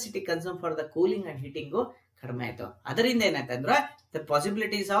electricity consume for the cooling and heating ಕಡಿಮೆ ಆಯ್ತು. ಅದರಿಂದ ಏನಾಯ್ತಂದ್ರೆ the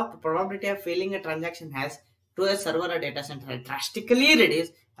possibilities of probability of failing A transaction has to a server or data center drastically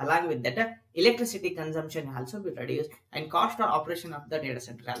reduced. Along with that, electricity consumption also be reduced and cost of operation of the data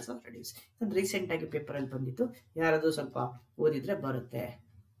center also reduced. Recent ಆಗಿ paper ಅಲ್ಲಿ ಬಂದಿತ್ತು, ಯಾರಾದ್ರೂ ಸ್ವಲ್ಪ ಓದಿದ್ರೆ ಬರುತ್ತೆ.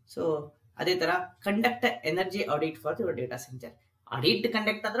 So ಅದೇ ತರ conduct energy audit for your data centre. Audit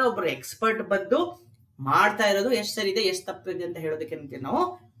conduct ಅಂದ್ರೆ ಒಬ್ಬರು ಎಕ್ಸ್ಪರ್ಟ್ ಬಂದು ಮಾಡ್ತಾ ಇರೋದು ಎಷ್ಟು ಸರಿ ಇದೆ ಎಷ್ಟು ತಪ್ಪಿದೆ ಅಂತ ಹೇಳೋದಕ್ಕೆ ನಾವು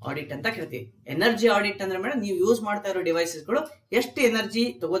ಆಡಿಟ್ ಅಂತ ಕೇಳ್ತೀವಿ. ಎನರ್ಜಿ ಆಡಿಟ್ ಅಂದ್ರೆ ಮೇಡಮ್ ನೀವು ಯೂಸ್ ಮಾಡ್ತಾ ಇರೋ ಡಿವೈಸಸ್ಗಳು ಎಷ್ಟು ಎನರ್ಜಿ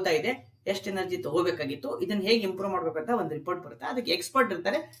ತಗೋತಾ ಇದೆ, ಎಷ್ಟು ಎನರ್ಜಿ ತಗೋಬೇಕಾಗಿತ್ತು, ಇದನ್ನ ಹೇಗೆ ಇಂಪ್ರೂವ್ ಮಾಡ್ಬೇಕಂತ ಒಂದು ರಿಪೋರ್ಟ್ ಬರುತ್ತೆ. ಅದಕ್ಕೆ ಎಕ್ಸ್ಪರ್ಟ್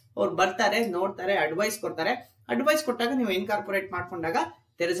ಇರ್ತಾರೆ, ಅವ್ರು ಬರ್ತಾರೆ, ನೋಡ್ತಾರೆ, ಅಡ್ವೈಸ್ ಕೊಡ್ತಾರೆ. ಅಡ್ವೈಸ್ ಕೊಟ್ಟಾಗ ನೀವು ಇನ್ಕಾರ್ಪೊರೇಟ್ ಮಾಡ್ಕೊಂಡಾಗ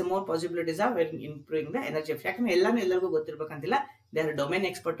there is more possibilities of improving the energy. ಯಾಕಂದ್ರೆ ಎಲ್ಲರಿಗೂ ಗೊತ್ತಿರ್ಬೇಕಂತಿಲ್ಲ, ದೇರ್ ಡೊಮೇನ್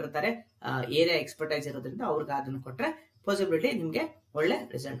ಎಕ್ಸ್ಪರ್ಟ್ ಇರ್ತಾರೆ, ಏರಿಯಾ ಎಕ್ಸ್ಪರ್ಟೈಸ್ ಇರೋದ್ರಿಂದ ಅವ್ರಿಗೆ ಅದನ್ನು ಕೊಟ್ರೆ ಪಾಸಿಬಿಲಿಟಿ ನಿಮ್ಗೆ ಒಳ್ಳೆ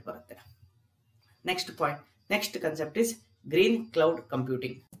ರಿಸಲ್ಟ್ ಬರುತ್ತೆ. Next point, next concept is green cloud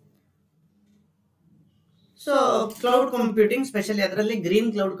computing. So cloud computing, specially ಅದರಲ್ಲಿ green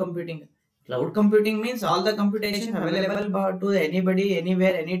cloud computing. Cloud computing means all the computation available to anybody,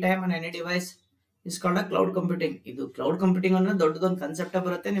 anywhere, any time and any device is called a cloud computing. ಇದು cloud computing ಅನ್ನೋದು ದೊಡ್ಡದೊಂದು concept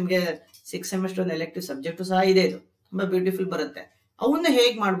ಬರುತ್ತೆ. ನಿಮಗೆ 6 semester ಒಂದು elective subject ಸಹ ಇದೆ, ಇದು ತುಂಬಾ ಬ್ಯೂಟಿಫುಲ್ ಬರುತ್ತೆ. ಅವನ್ನ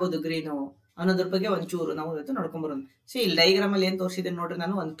ಹೇಗ್ ಮಾಡ್ಬೋದು ಗ್ರೀನ್ ಅನ್ನೋದ್ರ ಬಗ್ಗೆ ಒಂಚೂರು ನಾವು ಇವತ್ತು ನೋಡ್ಕೊಂಡ್ ಬರೋಣ. ಇಲ್ಲಿ ಡೈಗ್ರಾಮ್ ಅಲ್ಲಿ ಏನ್ ತೋರಿಸಿದೆ ನೋಡ್ರಿ,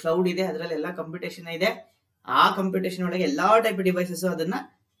 ನಾನು ಒಂದು ಕ್ಲೌಡ್ ಇದೆ, ಅದರಲ್ಲಿ ಎಲ್ಲಾ ಕಂಪ್ಯೂಟೇಷನ್ ಇದೆ. ಆ ಕಂಪ್ಯೂಟೇಷನ್ ಒಳಗೆ ಎಲ್ಲಾ ಟೈಪ್ ಡಿವೈಸಸ್ ಅದನ್ನ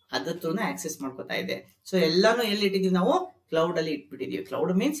ಅದ್ರ ಥ್ರೂನ ಆಕ್ಸೆಸ್ ಮಾಡ್ಕೋತಾ ಇದೆ. ಸೊ ಎಲ್ಲಾನು ಎಲ್ಲಿ ಇಟ್ಟಿದೀವಿ ನಾವು, ಕ್ಲೌಡ್ ಅಲ್ಲಿ ಇಟ್ಬಿಟ್ಟಿದೀವಿ.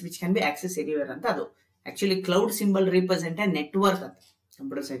 Cloud means which can be access anywhere ಅಂತ. ಅದು actually cloud symbol represent A network ಅಂತ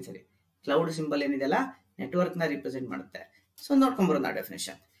ಕಂಪ್ಯೂಟರ್ ಸೈನ್ಸ್ ಅಲ್ಲಿ. ಕ್ಲೌಡ್ ಸಿಂಬಲ್ ಏನಿದೆಲ್ಲ ನೆಟ್ವರ್ಕ್ ನ ರಿಪ್ರೆಸೆಂಟ್ ಮಾಡುತ್ತೆ. ಸೊ ನೋಡ್ಕೊಂಡ್ ಬರೋಣ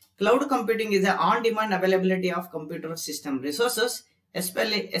definition. Cloud computing is on demand availability of computer system resources,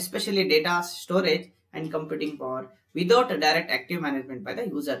 especially data storage and computing power without direct active management by the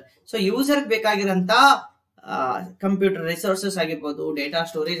user. So user ಬೇಕಾಗಿರಂತ computer resources ಆಗಿರ್ಬೋದು, data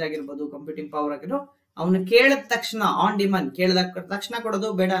storage ಆಗಿರ್ಬೋದು, computing power ಆಗಿರ್ಬೋದು, ಅವನು ಕೇಳಿದ ತಕ್ಷಣ on demand, ಕೇಳಿದ ತಕ್ಷಣ ಕೊಡೋದು,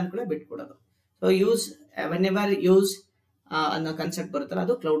 ಬೇಡ ಅನ್ಕೊಳ್ಳೆ ಬಿಟ್ಕೊಡೋದು. So use when ever use ಅನ್ನೋ ಕಾನ್ಸೆಪ್ಟ್ ಬರುತ್ತಲ್ಲ,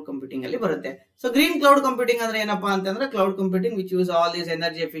 ಅದು ಕ್ಲೌಡ್ ಕಂಪ್ಯೂಟಿಂಗ್ ಅಲ್ಲಿ ಬರುತ್ತೆ. ಸೊ ಗ್ರೀನ್ ಕ್ಲೌಡ್ ಕಂಪ್ಯೂಟಿಂಗ್ ಅಂದ್ರೆ ಏನಪ್ಪಾ ಅಂತಂದ್ರೆ cloud computing which use all these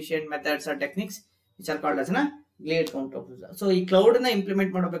energy efficient methods are techniques which are called as glade count of. So ಈ cloud ನ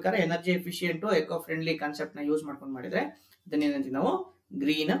ಇಂಪ್ಲಿಮೆಂಟ್ ಮಾಡಬೇಕಾದ್ರೆ energy efficient, eco friendly concept ನ use ಮಾಡ್ಕೊಂಡು ಮಾಡಿದ್ರೆ ಇದನ್ನೇನಂತೀವಿ ನಾವು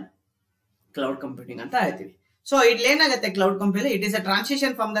ಗ್ರೀನ್ ಕ್ಲೌಡ್ ಕಂಪ್ಯೂಟಿಂಗ್ ಅಂತ ಹೇಳ್ತೀವಿ. So ಇಲ್ಲೇನಾಗುತ್ತೆ cloud computing, it is a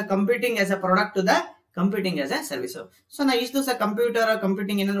transition from the computing as a product to the computing as a service. So ನಾವು ಇಷ್ಟು ದಿವಸ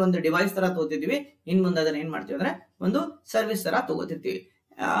ಕಂಪ್ಯೂಟಿಂಗ್ ಏನಾದ್ರು ಒಂದು ಡಿವೈಸ್ ತರ ತಗೋತಿದ್ವಿ, ಇನ್ ಮುಂದೆ ಅದನ್ನ ಏನ್ ಮಾಡ್ತೀವಿ ಅಂದ್ರೆ ಒಂದು ಸರ್ವಿಸ್ ತರ ತಗೋತಿರ್ತೀವಿ.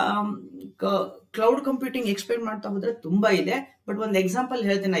 ಕ್ಲೌಡ್ ಕಂಪ್ಯೂಟಿಂಗ್ ಎಕ್ಸ್ಪ್ಲೇನ್ ಮಾಡ್ತಾ ಹೋದ್ರೆ ತುಂಬಾ ಇದೆ, ಬಟ್ ಒಂದು ಎಕ್ಸಾಂಪಲ್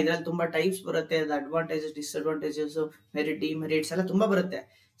ಹೇಳ್ತೀನಿ. ಇದ್ರಲ್ಲಿ ತುಂಬಾ ಟೈಪ್ಸ್ ಬರುತ್ತೆ, ಅಡ್ವಾಂಟೇಜಸ್, ಡಿಸ್ಅಡ್ವಾಂಟೇಜಸ್, ಮೆರಿಟ್, ಡಿಮೆರಿಟ್ಸ್ ಎಲ್ಲ ತುಂಬಾ ಬರುತ್ತೆ.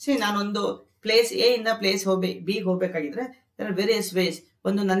 ನಾನೊಂದು ಪ್ಲೇಸ್ ಎ ಇಂದ ಪ್ಲೇಸ್ ಬಿ ಹೋಗ್ಬೇಕಾಗಿದ್ರೆ ವೇರಿಯಸ್ ವೇಸ್.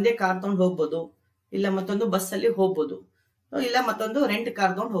 ಒಂದು ನಂದೇ ಕಾರ್ ತಗೊಂಡು ಹೋಗ್ಬೋದು, ಇಲ್ಲ ಮತ್ತೊಂದು ಬಸ್ ಅಲ್ಲಿ ಹೋಗ್ಬೋದು, ಇಲ್ಲ ಮತ್ತೊಂದು ರೆಂಟ್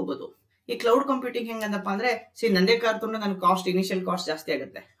ಕಾರ್ ತಗೊಂಡು ಹೋಗ್ಬೋದು. ಈ ಕ್ಲೌಡ್ ಕಂಪ್ಯೂಟಿಂಗ್ ಹೆಂಗಂದಪ್ಪ ಅಂದ್ರೆ ನಂದೇ ಕಾರ್ ತಗೊಂಡು ನನ್ ಕಾಸ್ಟ್, ಇನಿಷಿಯಲ್ ಕಾಸ್ಟ್ ಜಾಸ್ತಿ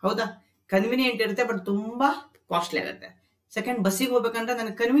ಆಗುತ್ತೆ, ಹೌದಾ, ಕನ್ವಿನಿಯೆಂಟ್ ಇರುತ್ತೆ, ಬಟ್ ತುಂಬಾ ಕಾಸ್ಟ್ಲಿ ಆಗುತ್ತೆ. ಸೆಕೆಂಡ್, ಬಸ್ಸಿಗೆ ಹೋಗ್ಬೇಕಂದ್ರೆ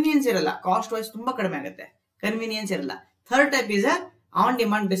ನನಗೆ ಕನ್ವಿನಿಯನ್ಸ್ ಇರಲ್ಲ, ಕಾಸ್ಟ್ ವೈಸ್ ತುಂಬಾ ಕಡಿಮೆ ಆಗುತ್ತೆ, ಕನ್ವಿನಿಯನ್ಸ್ ಇರಲ್ಲ. Third type is on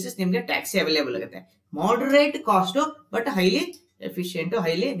demand basis, ನಿಮ್ಗೆ ಟ್ಯಾಕ್ಸಿ ಅವೈಲೇಬಲ್ ಆಗುತ್ತೆ, moderate cost but highly efficient,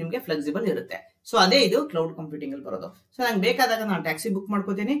 highly ನಿಮ್ಗೆ ಫ್ಲೆಕ್ಸಿಬಲ್ ಇರುತ್ತೆ. ಸೊ ಅದೇ ಇದು ಕ್ಲೌಡ್ ಕಂಪ್ಯೂಟಿಂಗ್ ಅಲ್ಲಿ ಬರೋದು. ಸೊ ನಂಗೆ ಬೇಕಾದಾಗ ನಾನು ಟ್ಯಾಕ್ಸಿ ಬುಕ್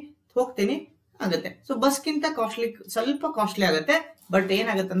ಮಾಡ್ಕೋತೀನಿ, ಹೋಗ್ತೀನಿ, ಆಗುತ್ತೆ. ಸೊ ಬಸ್ಗಿಂತ ಕಾಸ್ಟ್ಲಿ, ಸ್ವಲ್ಪ ಕಾಸ್ಟ್ಲಿ ಆಗುತ್ತೆ, ಬಟ್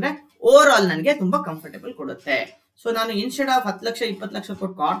ಏನಾಗುತ್ತೆ ಅಂದ್ರೆ ಓವರ್ ಆಲ್ ನನಗೆ ತುಂಬಾ ಕಂಫರ್ಟೇಬಲ್ ಕೊಡುತ್ತೆ. ಸೊ ನಾನು ಇನ್ಸ್ಟೆಡ್ ಆಫ್ 10 ಲಕ್ಷ 20 ಲಕ್ಷ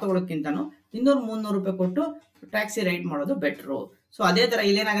ಕೊಟ್ಟು ಕಾರ್ ತಗೊಳಕ್ಕಿಂತನೂ 200-300 ರೂಪಾಯಿ ಕೊಟ್ಟು ಟ್ಯಾಕ್ಸಿ ರೈಡ್ ಮಾಡೋದು ಬೆಟ್ರು. ಸೊ ಅದೇ ತರ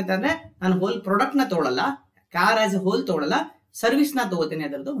ಇಲ್ಲೇನಾಗುತ್ತೆ ಅಂದ್ರೆ ನಾನು ಹೋಲ್ ಪ್ರಾಡಕ್ಟ್ ನ ತಗೊಳ್ಳಲ್ಲ, ಕಾರ್ ಆಸ್ ಎ ಹೋಲ್ ತಗೊಳ್ಳಲ್ಲ, ಸರ್ವಿಸ್ ನ ತಗೋತೀನಿ,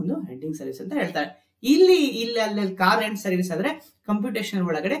 ಅದರದ್ದು ಒಂದು ಹೆಡ್ಡಿಂಗ್ ಸರ್ವಿಸ್ ಅಂತ ಹೇಳ್ತಾರೆ. ಇಲ್ಲಿ ಅಲ್ಲಿ ಕಾರ್ ಅಂಡ್ ಸರ್ವಿಸ್ ಆದ್ರೆ ಕಂಪ್ಯೂಟೇಷನ್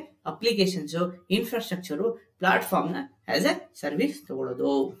ಒಳಗಡೆ ಅಪ್ಲಿಕೇಶನ್ಸ್, ಇನ್ಫ್ರಾಸ್ಟ್ರಕ್ಚರ್, ಪ್ಲಾಟ್ಫಾರ್ಮ್ ನ ಆಸ್ ಎ ಸರ್ವಿಸ್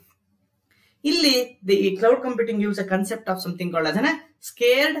ತಗೊಳ್ಳೋದು. ಇಲ್ಲಿ the cloud computing use a concept of something called ಅದನ್ನ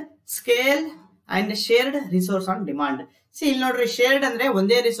scale and shared resource on demand. ಇಲ್ಲಿ ನೋಡ್ರಿ, ಶೇರ್ಡ್ ಅಂದ್ರೆ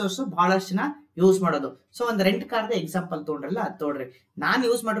ಒಂದೇ ರಿಸೋರ್ಸ್ ಬಹಳಷ್ಟು ಜನ ಯೂಸ್ ಮಾಡೋದು. ಸೊ ಒಂದು ರೆಂಟ್ ಕಾರ್ದ ಎಕ್ಸಾಂಪಲ್ ತಗೊಂಡ್ರಲ್ಲ, ಅದು ತೋಡ್ರಿ. ನಾನು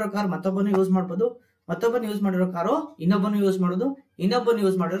ಯೂಸ್ ಮಾಡಿರೋ ಕಾರ್ ಮತ್ತೊಬ್ಬನು ಯೂಸ್ ಮಾಡ್ಬೋದು, ಮತ್ತೊಬ್ಬನು ಯೂಸ್ ಮಾಡಿರೋ ಕಾರು ಇನ್ನೊಬ್ಬನು ಯೂಸ್ ಮಾಡೋದು, ಇನ್ನೊಬ್ಬನು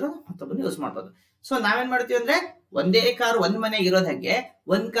ಯೂಸ್ ಮಾಡಿರೋ ಮತ್ತೊಬ್ಬನು ಯೂಸ್ ಮಾಡ್ಬೋದು. ಸೊ ನಾವೇನ್ ಮಾಡ್ತೀವಿ ಅಂದ್ರೆ ಒಂದೇ ಕಾರ್ ಒಂದ್ ಮನೆಗೆ ಇರೋದ್ ಹೆಂಗೆ,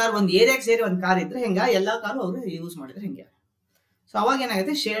 ಒಂದ್ ಕಾರ್ ಒಂದ್ ಏರಿಯಾಗೆ ಸೇರಿ ಒಂದ್ ಕಾರ್ ಇದ್ರೆ ಹೆಂಗ, ಎಲ್ಲಾ ಕಾರು ಅವರು ಯೂಸ್ ಮಾಡಿದ್ರೆ ಹೆಂಗೆ. ಸೊ ಅವಾಗ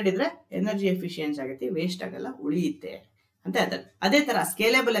ಏನಾಗುತ್ತೆ, ಶೇರ್ಡ್ ಇದ್ರೆ ಎನರ್ಜಿ ಎಫಿಷಿಯನ್ಸಿ ಆಗುತ್ತೆ, ವೇಸ್ಟ್ ಆಗಲ್ಲ, ಉಳಿಯುತ್ತೆ ಅಂತ ಹೇಳ್ತಾರೆ. ಅದೇ ತರ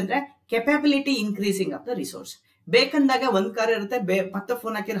ಸ್ಕೇಲೇಬಲ್ ಅಂದ್ರೆ capability increasing of the resource. ಬೇಕಂದಾಗ ಒಂದ್ ಕಾರ್ ಇರುತ್ತೆ, ಮತ್ತೆ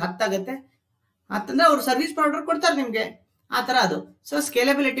ಫೋನ್ ಹಾಕಿದ್ರೆ 10 ಆಗುತ್ತೆ, ಅಂತಂದ್ರೆ ಅವ್ರು ಸರ್ವಿಸ್ ಪ್ರೊವೈಡರ್ ಕೊಡ್ತಾರೆ ನಿಮ್ಗೆ, ಆ ತರ ಅದು. So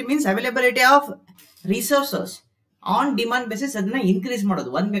ಸ್ಕೇಲೇಬಿಲಿಟಿ means availability of resources on demand basis, ಅದನ್ನ ಇನ್ಕ್ರೀಸ್ ಮಾಡೋದು.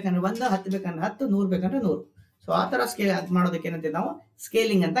 1 ಬೇಕಂದ್ರೆ 1, 10 ಬೇಕಂದ್ರೆ 10, 100 ಬೇಕಂದ್ರೆ 100. ಸೊ ಆ ತರ ಸ್ಕೇಲ್ ಮಾಡೋದಕ್ಕೆ ಏನಂತೀವಿ ನಾವು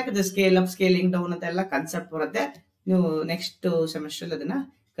ಸ್ಕೇಲಿಂಗ್ ಅಂತ. ಸ್ಕೇಲ್ ಅಪ್, ಸ್ಕೇಲಿಂಗ್ ಡೌನ್ ಅಂತ ಎಲ್ಲ ಕಾನ್ಸೆಪ್ಟ್ ಬರುತ್ತೆ. ನೀವು ನೆಕ್ಸ್ಟ್ ಸೆಮಿಸ್ಟರ್ ಅದನ್ನ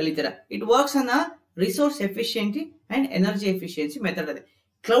ಕಲಿತೀರಾ. It works on resource ಎಫಿಷಿಯಂಟಿ and energy efficiency method ಇದೆ.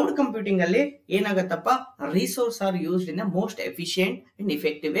 ಕ್ಲೌಡ್ ಕಂಪ್ಯೂಟಿಂಗ್ ಅಲ್ಲಿ ಏನಾಗತ್ತಪ್ಪ, resource are used in the most efficient and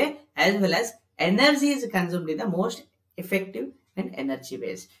effective way, as well as energy is consumed in the most effective and energy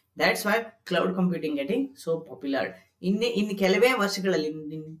ways. That's why cloud computing getting so popular. In ಕೆಲವೇ ವರ್ಷಗಳಲ್ಲಿ,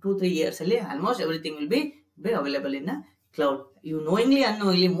 in 2-3 years ಅಲ್ಲಿ almost everything will be available in the cloud. You knowingly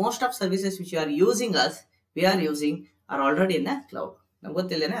unknowingly most of services which you are using we are using are already in the cloud. ನಮ್ಗೆ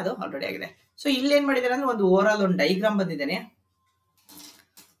ಗೊತ್ತಿಲ್ಲನೆ ಅದು already ಆಗಿದೆ. So ಇಲ್ಲಿ ಏನ್ ಮಾಡಿದ್ದಾರೆ ಅಂದ್ರೆ ಒಂದು ಓವರ್ ಆಲ್ ಒಂದು ಡೈಗ್ರಾಮ್ ಬಂದಿದ್ದೇನೆ.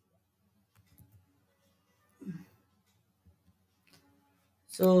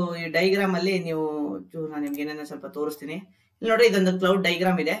 ಸೊ ಈ ಡೈಗ್ರಾಮ್ ಅಲ್ಲಿ ನಾನು ನಿಮ್ಗೆ ಏನೇನೋ ಸ್ವಲ್ಪ ತೋರಿಸ್ತೀನಿ. ಇಲ್ಲಿ ನೋಡಿ, ಇದೊಂದು ಕ್ಲೌಡ್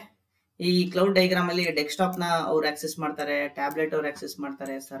ಡೈಗ್ರಾಮ್ ಇದೆ. ಈ ಕ್ಲೌಡ್ ಡೈಗ್ರಾಮ್ ಅಲ್ಲಿ ಡೆಸ್ಕ್ಟಾಪ್ ನ ಅವ್ರು ಆಕ್ಸೆಸ್ ಮಾಡ್ತಾರೆ, ಟ್ಯಾಬ್ಲೆಟ್ ಅವ್ರು ಆಕ್ಸೆಸ್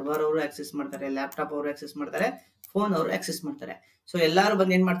ಮಾಡ್ತಾರೆ, ಸರ್ವರ್ ಅವರು ಆಕ್ಸೆಸ್ ಮಾಡ್ತಾರೆ, ಲ್ಯಾಪ್ಟಾಪ್ ಅವರು ಆಕ್ಸೆಸ್ ಮಾಡ್ತಾರೆ, ಫೋನ್ ಅವರು ಆಕ್ಸೆಸ್ ಮಾಡ್ತಾರೆ. ಸೊ ಎಲ್ಲರೂ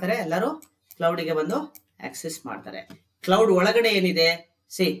ಬಂದು ಏನ್ ಮಾಡ್ತಾರೆ, ಎಲ್ಲರೂ ಕ್ಲೌಡ್ಗೆ ಬಂದು ಆಕ್ಸೆಸ್ ಮಾಡ್ತಾರೆ. ಕ್ಲೌಡ್ ಒಳಗಡೆ ಏನಿದೆ,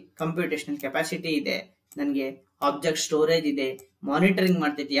 ಕಂಪ್ಯೂಟೇಷನಲ್ ಕೆಪಾಸಿಟಿ ಇದೆ, ನನಗೆ ಆಬ್ಜೆಕ್ಟ್ ಸ್ಟೋರೇಜ್ ಇದೆ, ಮಾನಿಟರಿಂಗ್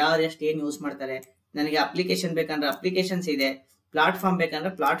ಮಾಡ್ತೈತಿ, ಯಾರು ಎಷ್ಟು ಏನ್ ಯೂಸ್ ಮಾಡ್ತಾರೆ, ನನಗೆ ಅಪ್ಲಿಕೇಶನ್ ಬೇಕಂದ್ರೆ ಅಪ್ಲಿಕೇಶನ್ಸ್ ಇದೆ, ಪ್ಲಾಟ್ಫಾರ್ಮ್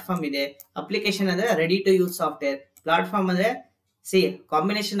ಬೇಕಂದ್ರೆ ಪ್ಲಾಟ್ಫಾರ್ಮ್ ಇದೆ. ಅಪ್ಲಿಕೇಶನ್ ಅಂದ್ರೆ ready to use software, platform ಅಂದ್ರೆ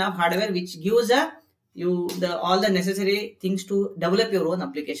combination of hardware which gives all the necessary things to develop your own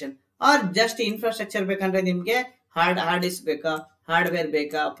application. Are just infrastructure ಬೇಕಂದ್ರೆ ನಿಮ್ಗೆ ಹಾರ್ಡ್ ಡಿಸ್ಕ್ ಬೇಕಾ, ಹಾರ್ಡ್ವೇರ್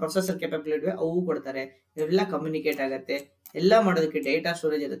ಬೇಕಾ, ಪ್ರೊಸೆಸರ್ ಕೆಪಾಬಿಲಿಟಿ ಅವು ಕೊಡ್ತಾರೆ. ಇವೆಲ್ಲ ಕಮ್ಯುನಿಕೇಟ್ ಆಗುತ್ತೆ, ಎಲ್ಲ ಮಾಡೋದಕ್ಕೆ ಡೇಟಾ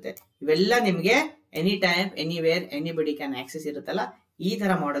ಸ್ಟೋರೇಜ್ ಇರುತ್ತೆ. ಇವೆಲ್ಲ ನಿಮ್ಗೆ any time anywhere anybody can access ಇರುತ್ತಲ್ಲ, ಈ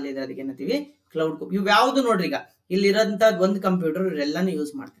ತರ ಮಾಡಲ್ ಇದೆ. ಅದಕ್ಕೆ ಏನಂತೀವಿ ಕ್ಲೌಡ್. ಇವ್ ಯಾವ್ದು ನೋಡ್ರಿ, ಈಗ ಇಲ್ಲಿರೋಂತ ಒಂದು ಕಂಪ್ಯೂಟರ್ ಇವರೆಲ್ಲಾನು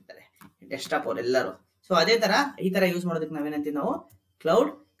ಯೂಸ್ ಮಾಡ್ತಿದ್ದಾರೆ, ಡೆಸ್ಕ್ಟಾಪ್ ಅವರೆಲ್ಲರೂ. ಸೊ ಅದೇ ತರ ಈ ತರ ಯೂಸ್ ಮಾಡೋದಕ್ಕೆ ನಾವೇನಂತೀವಿ, ನಾವು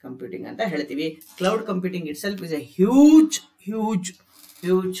ಕ್ಲೌಡ್ ಕಂಪ್ಯೂಟಿಂಗ್ ಅಂತ ಹೇಳ್ತೀವಿ. Cloud computing it self is A huge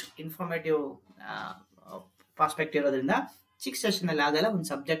informative ಪಾಸ್ಪೆಕ್ಟ್ ಇರೋದ್ರಿಂದ 6 ಸೆಷನ್ ಅಲ್ಲಿ ಆಗಲ್ಲ, ಒಂದು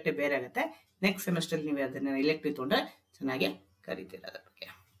ಸಬ್ಜೆಕ್ಟ್ ಬೇರೆ ಆಗುತ್ತೆ. ನೆಕ್ಸ್ಟ್ ಸೆಮಿಸ್ಟರ್ ನೀವು ಅದನ್ನ ಎಲೆಕ್ಟಿವ್ ತೊಗೊಂಡ್ರೆ ಚೆನ್ನಾಗಿ ಕರಿತೀರ ಅದ್ರ ಬಗ್ಗೆ.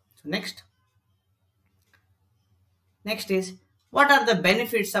 So next is what are the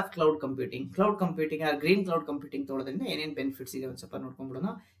benefits of cloud computing. Cloud computing R green cloud computing ತಗೊಳ್ಳೋದ್ರಿಂದ ಏನೇನು ಬೆನಿಫಿಟ್ಸ್ ಇದೆ ಒಂದು ಸ್ವಲ್ಪ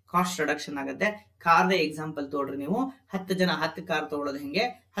ನೋಡ್ಕೊಂಡ್ಬಿಡೋಣ. ಕಾಸ್ಟ್ ರಿಡಕ್ಷನ್ ಆಗುತ್ತೆ. ಕಾರ್ದ ಎಕ್ಸಾಂಪಲ್ ತಗೊಳ್ರಿ, ನೀವು 10 ಜನ 10 ಕಾರ್ ತಗೊಳ್ಳೋದು ಹೆಂಗೆ,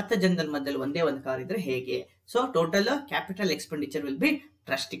 10 ಜನದ ಮಧ್ಯದಲ್ಲಿ ಒಂದೇ ಒಂದು ಕಾರ್ ಇದ್ರೆ ಹೇಗೆ. So total capital expenditure will be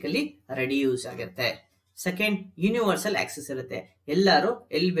drastically reduce ಆಗುತ್ತೆ. ಸೆಕೆಂಡ್, ಯೂನಿವರ್ಸಲ್ ಆಕ್ಸೆಸ್ ಇರುತ್ತೆ. ಎಲ್ಲರೂ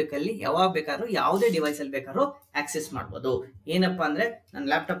ಎಲ್ಲಿ ಬೇಕಲ್ಲಿ ಯಾವಾಗ ಬೇಕಾದ್ರೂ ಯಾವುದೇ ಡಿವೈಸ್ ಅಲ್ಲಿ ಬೇಕಾದ್ರೂ ಆಕ್ಸೆಸ್ ಮಾಡ್ಬೋದು. ಏನಪ್ಪಾ ಅಂದ್ರೆ ನಾನು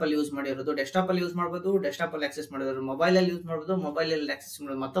ಲ್ಯಾಪ್ಟಾಪ್ ಅಲ್ಲಿ ಯೂಸ್ ಮಾಡಿರೋದು ಡೆಸ್ಕ್ಟಾಪ್ ಅಲ್ಲಿ ಯೂಸ್ ಮಾಡ್ಬೋದು, ಡೆಸ್ಕ್ಟಾಪ್ ಅಲ್ಲಿ ಆಕ್ಸೆಸ್ ಮಾಡಿರೋದು ಮೊಬೈಲ್ ಅಲ್ಲಿ ಯೂಸ್ ಮಾಡ್ಬೋದು, ಮೊಬೈಲ್ ಅಲ್ಲಿ ಆಕ್ಸೆಸ್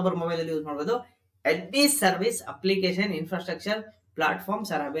ಮಾಡೋದು ಮತ್ತೊಬ್ಬರ ಮೊಬೈಲ್ ಅಲ್ಲಿ ಯೂಸ್ ಮಾಡ್ಬೋದು. Any service, application, infrastructure,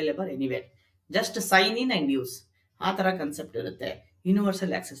 platforms are available anywhere. Just sign in and use, ಆ ತರ ಕಾನ್ಸೆಪ್ಟ್ ಇರುತ್ತೆ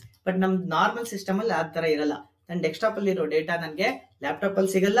ಯೂನಿವರ್ಸಲ್ ಆಕ್ಸೆಸ್. ಬಟ್ ನಮ್ ನಾರ್ಮಲ್ ಸಿಸ್ಟಮ್ ಅಲ್ಲಿ ಆ ತರ ಇರಲ್ಲ. ನನ್ನ ಡೆಸ್ಕ್ಟಾಪ್ ಅಲ್ಲಿ ಇರೋ ಡೇಟಾ ನನಗೆ ಲ್ಯಾಪ್ಟಾಪ್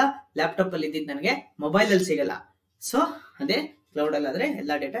ಅಲ್ಲಿ ಸಿಗಲ್ಲ, ಲ್ಯಾಪ್ಟಾಪ್ ಅಲ್ಲಿ ಇದ್ದಿದ್ದು ನನಗೆ ಮೊಬೈಲ್ ಅಲ್ಲಿ ಸಿಗಲ್ಲ. ಸೊ ಅದೇ ಕ್ಲೌಡ್ ಅಲ್ಲಿ ಆದ್ರೆ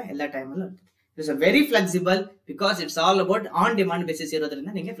ಎಲ್ಲ ಡೇಟಾ ಎಲ್ಲ ಟೈಮ್ ಅಲ್ಲೂ it's very flexible, because it's all about on demand basis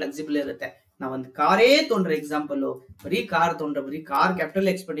ಇರೋದ್ರಿಂದ ನಿಮಗೆ ಫ್ಲೆಕ್ಸಿಬಲ್ ಇರುತ್ತೆ. ನಾವೊಂದು ಕಾರೇ ತೊಗೊಂಡ್ರೆ ಎಕ್ಸಾಂಪಲ್, ಬರೀ ಕಾರ್ ತೊಗೊಂಡ್ರೆ ಬರೀ ಕಾರ್ ಕ್ಯಾಪಿಟಲ್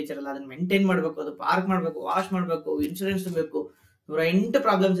ಎಕ್ಸ್ಪೆಂಡಿಚರ್ ಅಲ್ಲ, ಅದನ್ನ ಮೇಂಟೈನ್ ಮಾಡಬೇಕು, ಅದು ಪಾರ್ಕ್ ಮಾಡಬೇಕು, ವಾಶ್ ಮಾಡಬೇಕು, ಇನ್ಶೂರೆನ್ಸ್ ಬೇಕು, 108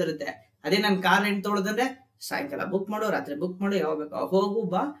 ಪ್ರಾಬ್ಲಮ್ಸ್ ಇರುತ್ತೆ. ಅದೇ ನಾನು ಕಾರ್ ರೆಂಟ್ ತೊಗೊಳೋದಂದ್ರೆ ಸಾಯಂಕಾಲ ಬುಕ್ ಮಾಡು, ರಾತ್ರಿ ಬುಕ್ ಮಾಡು, ಯಾವಾಗ ಬೇಕು ಹೋಗು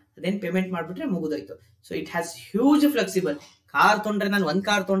ಬಾ, ಅದೇನ್ ಪೇಮೆಂಟ್ ಮಾಡ್ಬಿಟ್ರೆ ಮುಗಿದೋಯ್ತು. So it has huge flexible. Car ತೊಗೊಂಡ್ರೆ ನಾನು ಒಂದ್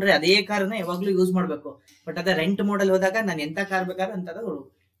ಕಾರ್ ತೊಗೊಂಡ್ರೆ ಅದೇ ಕಾರ್ನ ಯಾವಾಗ್ಲೂ ಯೂಸ್ ಮಾಡ್ಬೇಕು. ಬಟ್ ಅದೇ ರೆಂಟ್ ಮೋಡಲ್ ಹೋದಾಗ ನಾನು ಎಂತ ಕಾರ್ ಬೇಕಾದ್ರೆ ಅಂತ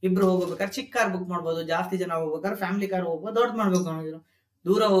ಇಬ್ರು ಹೋಗ್ಬೇಕಾದ್ರೆ ಚಿಕ್ಕ ಕಾರ್ ಬುಕ್ ಮಾಡ್ಬೋದು, ಜಾಸ್ತಿ ಜನ ಹೋಗ್ಬೇಕಾದ್ರೆ ಫ್ಯಾಮಿಲಿ ಕಾರ್ ಹೋಗ್ಬೋದು, ದೊಡ್ಡ ಮಾಡ್ಬೇಕು ಅನ್ನೋದು.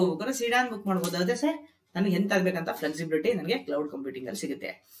 ದೂರ ಹೋಗ್ಬೇಕಾದ್ರೆ ಸೀಡಾನ್ ಬುಕ್ ಮಾಡ್ಬೋದು. ಅದೇ ಸರ್ ನನಗೆ ಎಂತ ಆಗ್ಬೇಕಂತ ಫ್ಲೆಕ್ಸಿಬಿಲಿಟಿ ನನಗೆ ಕ್ಲೌಡ್ ಕಂಪ್ಯೂಟಿಂಗ್ ಅಲ್ಲಿ ಸಿಗುತ್ತೆ.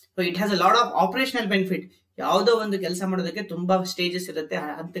 So it has a lot of operational benefit. ಯಾವುದೋ ಒಂದು ಕೆಲಸ ಮಾಡೋದಕ್ಕೆ ತುಂಬಾ ಸ್ಟೇಜಸ್ ಇರುತ್ತೆ,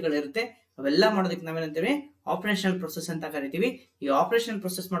 ಹಂತಗಳಿರುತ್ತೆ. ಅವೆಲ್ಲ ಮಾಡೋದಕ್ಕೆ ನಾವೇನಂತೀವಿ ಆಪರೇಷನಲ್ ಪ್ರೊಸೆಸ್ ಅಂತ ಕರಿತೀವಿ. ಈ ಆಪರೇಷನಲ್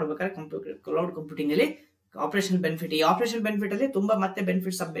ಪ್ರೊಸೆಸ್ ಮಾಡ್ಬೇಕಾದ್ರೆ ಕ್ಲೌಡ್ ಕಂಪ್ಯೂಟಿಂಗ್ ಅಲ್ಲಿ ಆಪರೇಷನಲ್ ಬೆನಿಫಿಟ್, ಈ ಆಪರೇಷನಲ್ ಬೆನಿಫಿಟ್ ಅಲ್ಲಿ ತುಂಬಾ ಮತ್ತೆ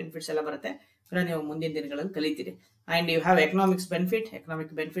ಬೆನಿಫಿಟ್ಸ್ ಸಬ್ ಬೆನಿಫಿಟ್ಸ್ ಎಲ್ಲ ಬರುತ್ತೆ. ನೀವು ಮುಂದಿನ ದಿನಗಳಲ್ಲಿ ಕಲಿತೀರಿ. And you have economics benefit,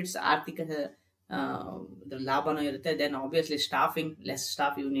 economic benefits ಆರ್ಥಿಕ ಲಾಭನೂ ಇರುತ್ತೆ. Then obviously staffing, less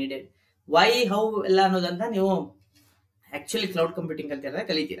staff you needed, why how ಎಲ್ಲ ಅನ್ನೋದಂತ ನೀವು actually cloud computing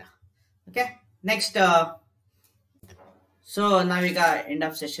ಕಲಿತೀರಾ. Okay, next so ನಾವೀಗ ಎಂಡ್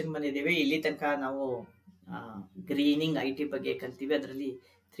ಆಫ್ ಸೆಷನ್ ಬಂದಿದ್ದೀವಿ. ಇಲ್ಲಿ ತನಕ ನಾವು ಗ್ರೀನಿಂಗ್ IT ಬಗ್ಗೆ ಕಲ್ತೀವಿ. ಅದರಲ್ಲಿ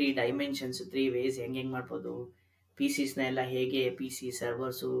 3 ಡೈಮೆನ್ಷನ್ಸ್, 3 ವೇಸ್ ಹೆಂಗೆ ಮಾಡ್ಬೋದು, PCs ನ ಎಲ್ಲ ಹೇಗೆ PC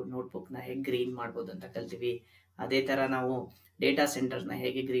ಸರ್ವರ್ಸು ನೋಟ್ಬುಕ್ನ ಹೇಗೆ ಗ್ರೀನ್ ಮಾಡ್ಬೋದು ಅಂತ ಕಲ್ತೀವಿ. ಅದೇ ತರ ನಾವು ಡೇಟಾ ಸೆಂಟರ್ಸ್ನ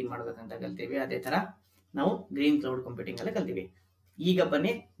ಹೇಗೆ ಗ್ರೀನ್ ಮಾಡ್ಬೇಕಂತ ಕಲ್ತೀವಿ. ಅದೇ ತರ ನಾವು ಗ್ರೀನ್ ಕ್ಲೌಡ್ ಕಂಪ್ಯೂಟಿಂಗ್ ಎಲ್ಲ ಕಲ್ತೀವಿ. ಈಗ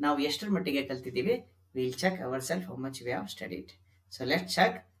ಬನ್ನಿ ನಾವು ಎಷ್ಟರ ಮಟ್ಟಿಗೆ ಕಲ್ತಿದ್ದೀವಿ. Will check our self how much we have studied. So let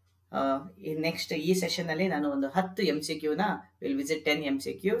check. Next ಈ ಸೆಷನ್ ಅಲ್ಲಿ ನಾನು ಒಂದು 10 MCQ ನ will visit 10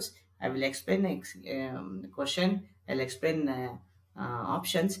 MCQs. I will explain question, I will explain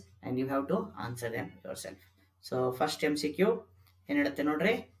options and you have to answer them yourself. So first MCQ ಏನು ಹೇಳುತ್ತೆ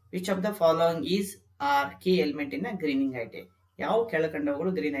ನೋಡ್ರಿ, which of the following is are key element in a greening IT. ಯಾವ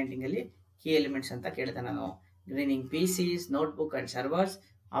ಕೆಳಕಂಡವುಗಳು green ಐಟಿಂಗ್ ಅಲ್ಲಿ key elements ಅಂತ ಕೇಳ್ದೆ ನಾನು. Greening PCs, notebook and servers.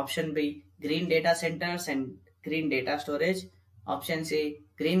 Option B, green data centers and green data storage. Option C,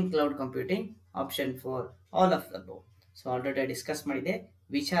 green cloud computing. Option 4, all of the above. So already discuss ಮಾಡಿದೆ,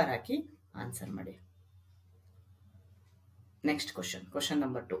 ವಿಚಾರ ಹಾಕಿ answer ಮಾಡಿ. Next question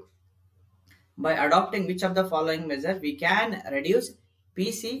number 2. By adopting which of the following measures we can reduce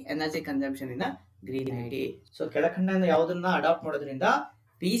PC energy consumption in a green IT. So ಕೆಳಕಂಡ ಯಾವುದನ್ನ adapt ಮಾಡೋದ್ರಿಂದ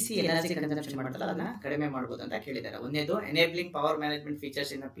PC energy consumption ಮಾಡ್ತಲ್ಲ ಅದನ್ನ ಕಡಿಮೆ ಮಾಡಬಹುದು ಅಂತ ಕೇಳಿದ್ದಾರೆ. ಒಂದನೇದು ಎನೇಬ್ಲಿಂಗ್ ಪವರ್ ಮ್ಯಾನೇಜ್ಮೆಂಟ್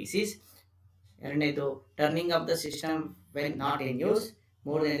ಫೀಚರ್ಸ್ ಇನ್ PCs. ಎರಡನೇದು turning of the system when not in use.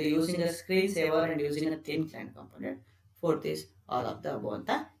 ಮೂರನೇದು using a screen saver and using a thin client component. Fourth is all of the above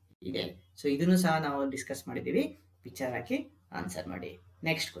ಅಂತ ಇದೆ. ಸೊ ಇದನ್ನು ಸಹ ನಾವು ಡಿಸ್ಕಸ್ ಮಾಡಿದೀವಿ. ವಿಚಾರ ಹಾಕಿ answer ಮಾಡಿ.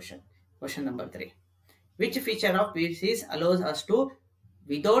 Next question number 3. Which feature of PCs allows us to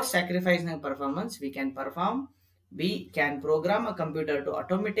without sacrificing performance we can perform. We can program a computer to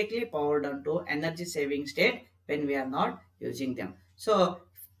automatically power down to energy saving state when we are not using them. So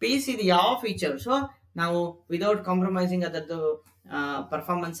PC ಯಾವ feature, so ನಾವು without compromising ಅದರದ್ದು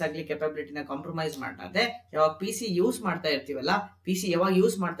performance ಆಗಲಿ ಕೆಪಬಿಲಿಟಿನ compromise ಮಾಡದೆ ಯಾವಾಗ PC use ಮಾಡ್ತಾ ಇರ್ತೀವಲ್ಲ, PC ಯಾವಾಗ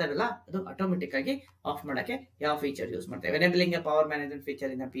use ಮಾಡ್ತಾ ಇರಲ್ಲ ಅದು ಆಟೋಮೆಟಿಕ್ ಆಗಿ ಆಫ್ ಮಾಡಕ್ಕೆ ಯಾವ ಫೀಚರ್ ಯೂಸ್ ಮಾಡ್ತೇವೆ. Enabling A power management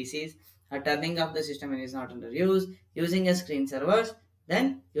feature in PCs, turning of the system is not under use, using A screen servers, then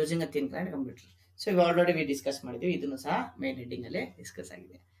using a thin client computer. So ಇವು already we discuss ಮಾಡಿದ್ವಿ, ಇದನ್ನು ಸಹ main heading ಅಲ್ಲೇ discuss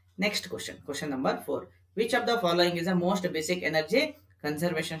ಆಗಿದೆ. Next question number 4. Which of the following is a most basic energy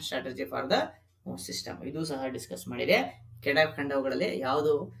conservation strategy for the system. ಇದು ಸಹ discuss ಮಾಡಿದೆ. ಕೆಳಕಂಡವುಗಳಲ್ಲಿ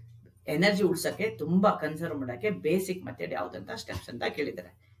ಯಾವುದು ಎನರ್ಜಿ ಉಳಿಸಕ್ಕೆ ತುಂಬಾ ಕನ್ಸರ್ವ್ ಮಾಡಕ್ಕೆ ಬೇಸಿಕ್ ಮೆಥಡ್ ಯಾವ್ದಂತ ಸ್ಟೆಪ್ಸ್ ಅಂತ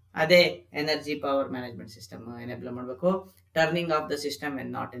ಕೇಳಿದ್ದಾರೆ. ಅದೇ energy power management system enable ಮಾಡಬೇಕು. Turning of the system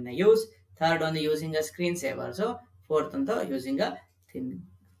and not in use. Third ಒಂದು using a screen savers. Fourth ಒಂದು using a thin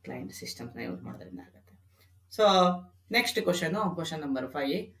client systems ನ ಯೂಸ್ ಮಾಡೋದ್ರಿಂದ ಆಗುತ್ತೆ. So next question number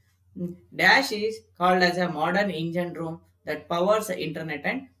 5. Dash is called as a modern engine room that powers internet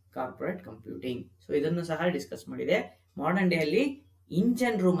and corporate computing. So ಇದನ್ನು ಸಹ discuss ಮಾಡಿದೆ. Modern day ಅಲ್ಲಿ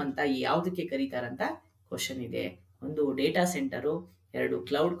engine room ಅಂತ ಯಾವುದಕ್ಕೆ ಕರೀತಾರಂತ ಕ್ವಶನ್ ಇದೆ. ಒಂದು ಡೇಟಾ ಸೆಂಟರು, ಎರಡು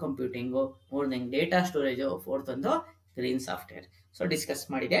ಕ್ಲೌಡ್ ಕಂಪ್ಯೂಟಿಂಗು, ಮೂರನೇ ಡೇಟಾ ಸ್ಟೋರೇಜು, ಫೋರ್ತ್ ಒಂದು ಗ್ರೀನ್ ಸಾಫ್ಟ್ವೇರ್. ಸೊ ಡಿಸ್ಕಸ್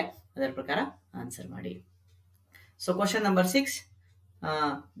ಮಾಡಿದೆ, ಅದರ ಪ್ರಕಾರ ಆನ್ಸರ್ ಮಾಡಿ. So question number 6.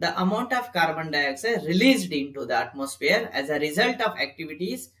 The amount of carbon dioxide released into the atmosphere as a result of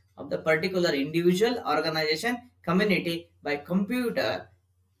activities of the particular individual, organization, community by computer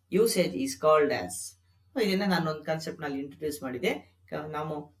usage is called as. ಇದನ್ನ ನಾನು ಒಂದು concept ನಲ್ಲಿ introduce ಮಾಡಿದೆ.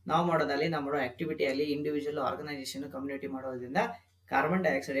 ನಾವು ಮಾಡೋದಲ್ಲಿ ನಾವು ಮಾಡೋ activity ಅಲ್ಲಿ individual, organisation, community ಮಾಡೋದ್ರಿಂದ ಕಾರ್ಬನ್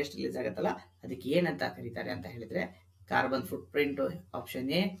ಡೈಆಕ್ಸೈಡ್ ಎಷ್ಟು ರಿಲೀಸ್ ಆಗುತ್ತಲ್ಲ ಅದಕ್ಕೆ ಏನಂತ ಕರೀತಾರೆ ಅಂತ ಹೇಳಿದ್ರೆ carbon foot print.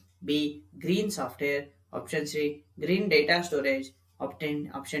 Option A. B green software. Option C green data storage.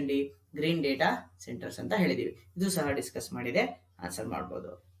 Option D green data centres ಅಂತ ಹೇಳಿದೀವಿ. ಇದು ಸಹ ಡಿಸ್ಕಸ್ ಮಾಡಿದೆ, ಆನ್ಸರ್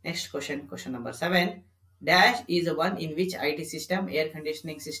ಮಾಡಬಹುದು. Next question number 7. Dash is the one in which IT system, air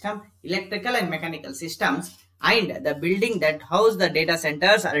conditioning system, electrical and mechanical systems and the building that house the data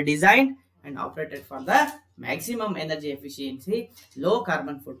centers are designed and operated for the maximum energy efficiency, low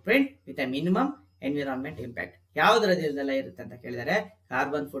carbon footprint with a minimum environment impact. ಯಾವುದರದೆಲ್ಲ ಇರುತ್ತೆ ಅಂತ ಕೇಳಿದರೆ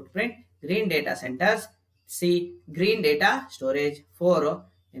carbon foot print, green data centres, C green data storage, 4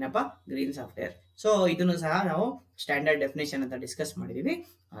 ಏನಪ್ಪ green software. So ಇದನ್ನು ಸಹ ನಾವು standard definition ಅಂತ discuss ಮಾಡಿದೀವಿ,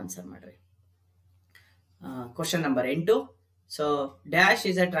 answer ಮಾಡ್ರಿ. Question number 8. So dash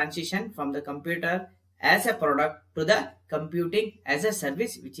is a transition from the computer as a product to the computing as a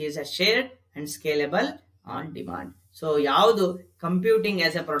service, which is a shared and scalable on demand. So ಯಾವುದು computing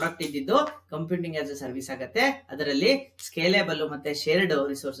as A product ಇದ್ದಿದ್ದು computing as A service ಆಗುತ್ತೆ. ಅದರಲ್ಲಿ ಸ್ಕೇಲೇಬಲ್ ಮತ್ತೆ ಶೇರ್ಡ್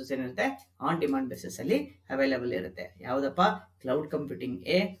resources ಏನಿರುತ್ತೆ on demand basis ಅಲ್ಲಿ available ಇರುತ್ತೆ. ಯಾವ್ದಪ್ಪ? Cloud computing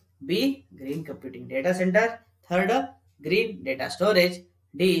A, B green computing data centre, third green data storage,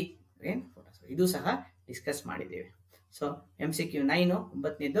 D green photos. ಇದು ಸಹ ಡಿಸ್ಕಸ್ ಮಾಡಿದ್ದೇವೆ. So MCQ 9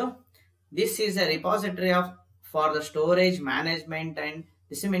 9ನೇದು, this is a repository of for the storage management and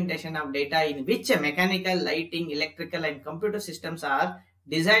dissemination of data in which mechanical, lighting, electrical and computer systems are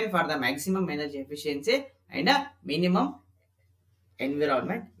designed for the maximum energy efficiency and a minimum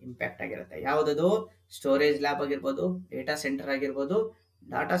environment impact ಆಗಿರುತ್ತೆ. ಯಾವುದದು? Storage lab ಆಗಿರ್ಬೋದು, data centre ಆಗಿರ್ಬೋದು,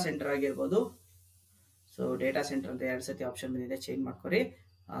 data centre ಆಗಿರ್ಬೋದು. So data centre ಅಂತ 2 ಸತಿ option ಬಂದಿದೆ, change ಮಾಡ್ಕೊರಿ.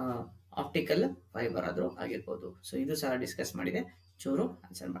 Optical fibre ಆದ್ರೂ ಆಗಿರ್ಬೋದು. ಸೊ ಇದು ಸಹ ಡಿಸ್ಕಸ್ ಮಾಡಿದೆ, ಚೂರು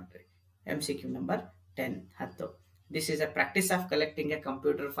ಆನ್ಸರ್ ಮಾಡ್ರಿ. MCQ number 10. This is a practice of collecting a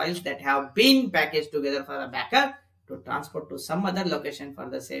computer files that have been packaged together for a backup to transport to some other location for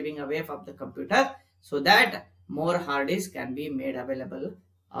the saving away of the computer so that more hard disk can be made available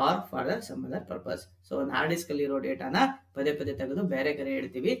or for some other purpose. So ಒಂದು hard disk ಅಲ್ಲಿ ಇರೋ ಡೇಟಾನ ಪದೇ ಪದೇ ತೆಗೆದು ಬೇರೆ ಕಡೆ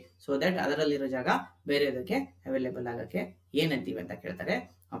ಇಡ್ತೀವಿ, so that ಅದರಲ್ಲಿರೋ ಜಾಗ ಬೇರೆದಕ್ಕೆ ಅವೈಲೇಬಲ್ ಆಗಕ್ಕೆ ಏನಂತೀವಿ ಅಂತ ಕೇಳ್ತಾರೆ.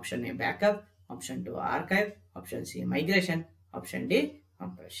 Option A backup, option 2 archive, option C migration, option D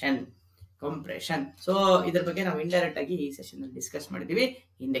compression. So ಇದ್ರ ಬಗ್ಗೆ ನಾವು ಇಂಡೈರೆಕ್ಟ್ ಆಗಿ ಈ ಸೆಷನ್ ಅಲ್ಲಿ ಡಿಸ್ಕಸ್ ಮಾಡಿದೀವಿ.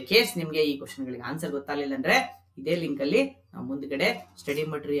 ಇನ್ ದ ಕೇಸ್ ನಿಮ್ಗೆ ಈ ಕ್ವಶನ್ ಗಳಿಗೆ ಆನ್ಸರ್ ಗೊತ್ತಾಗಲಿಲ್ಲ ಅಂದ್ರೆ ಇದೇ ಲಿಂಕ್ ಅಲ್ಲಿ ನಾವು ಮುಂದ್ಗಡೆ study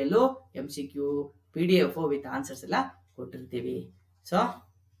material, MCQ, PDF with answers ಎಲ್ಲ ಕೊಟ್ಟಿರ್ತೀವಿ. ಸೊ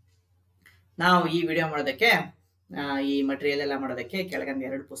ನಾವು ಈ ವಿಡಿಯೋ ಮಾಡೋದಕ್ಕೆ, ಈ ಮಟೀರಿಯಲ್ ಎಲ್ಲ ಮಾಡೋದಕ್ಕೆ ಕೆಳಗಂದ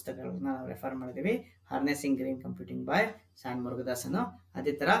 2 ಪುಸ್ತಕಗಳನ್ನ ನಾವು ರೆಫರ್ ಮಾಡಿದೀವಿ. ಹಾರ್ನೆಸಿಂಗ್ ಗ್ರೀನ್ ಕಂಪ್ಯೂಟಿಂಗ್ ಬೈ ಸಾನ್ ಮುರುಗದಾಸನ್,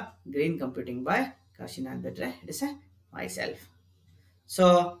 ಅದೇ ತರ green computing by Kashinath better, it is my self. So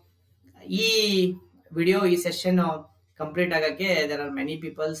ಈ ವಿಡಿಯೋ, ಈ ಸೆಷನ್ ಕಂಪ್ಲೀಟ್ ಆಗಕ್ಕೆ there are many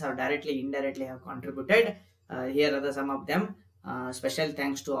peoples have directly indirectly have contributed. Here are the some of them. Special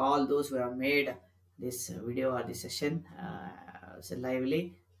thanks to all those who have made this video or this session lively,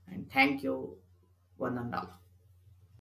 and thank you one and all.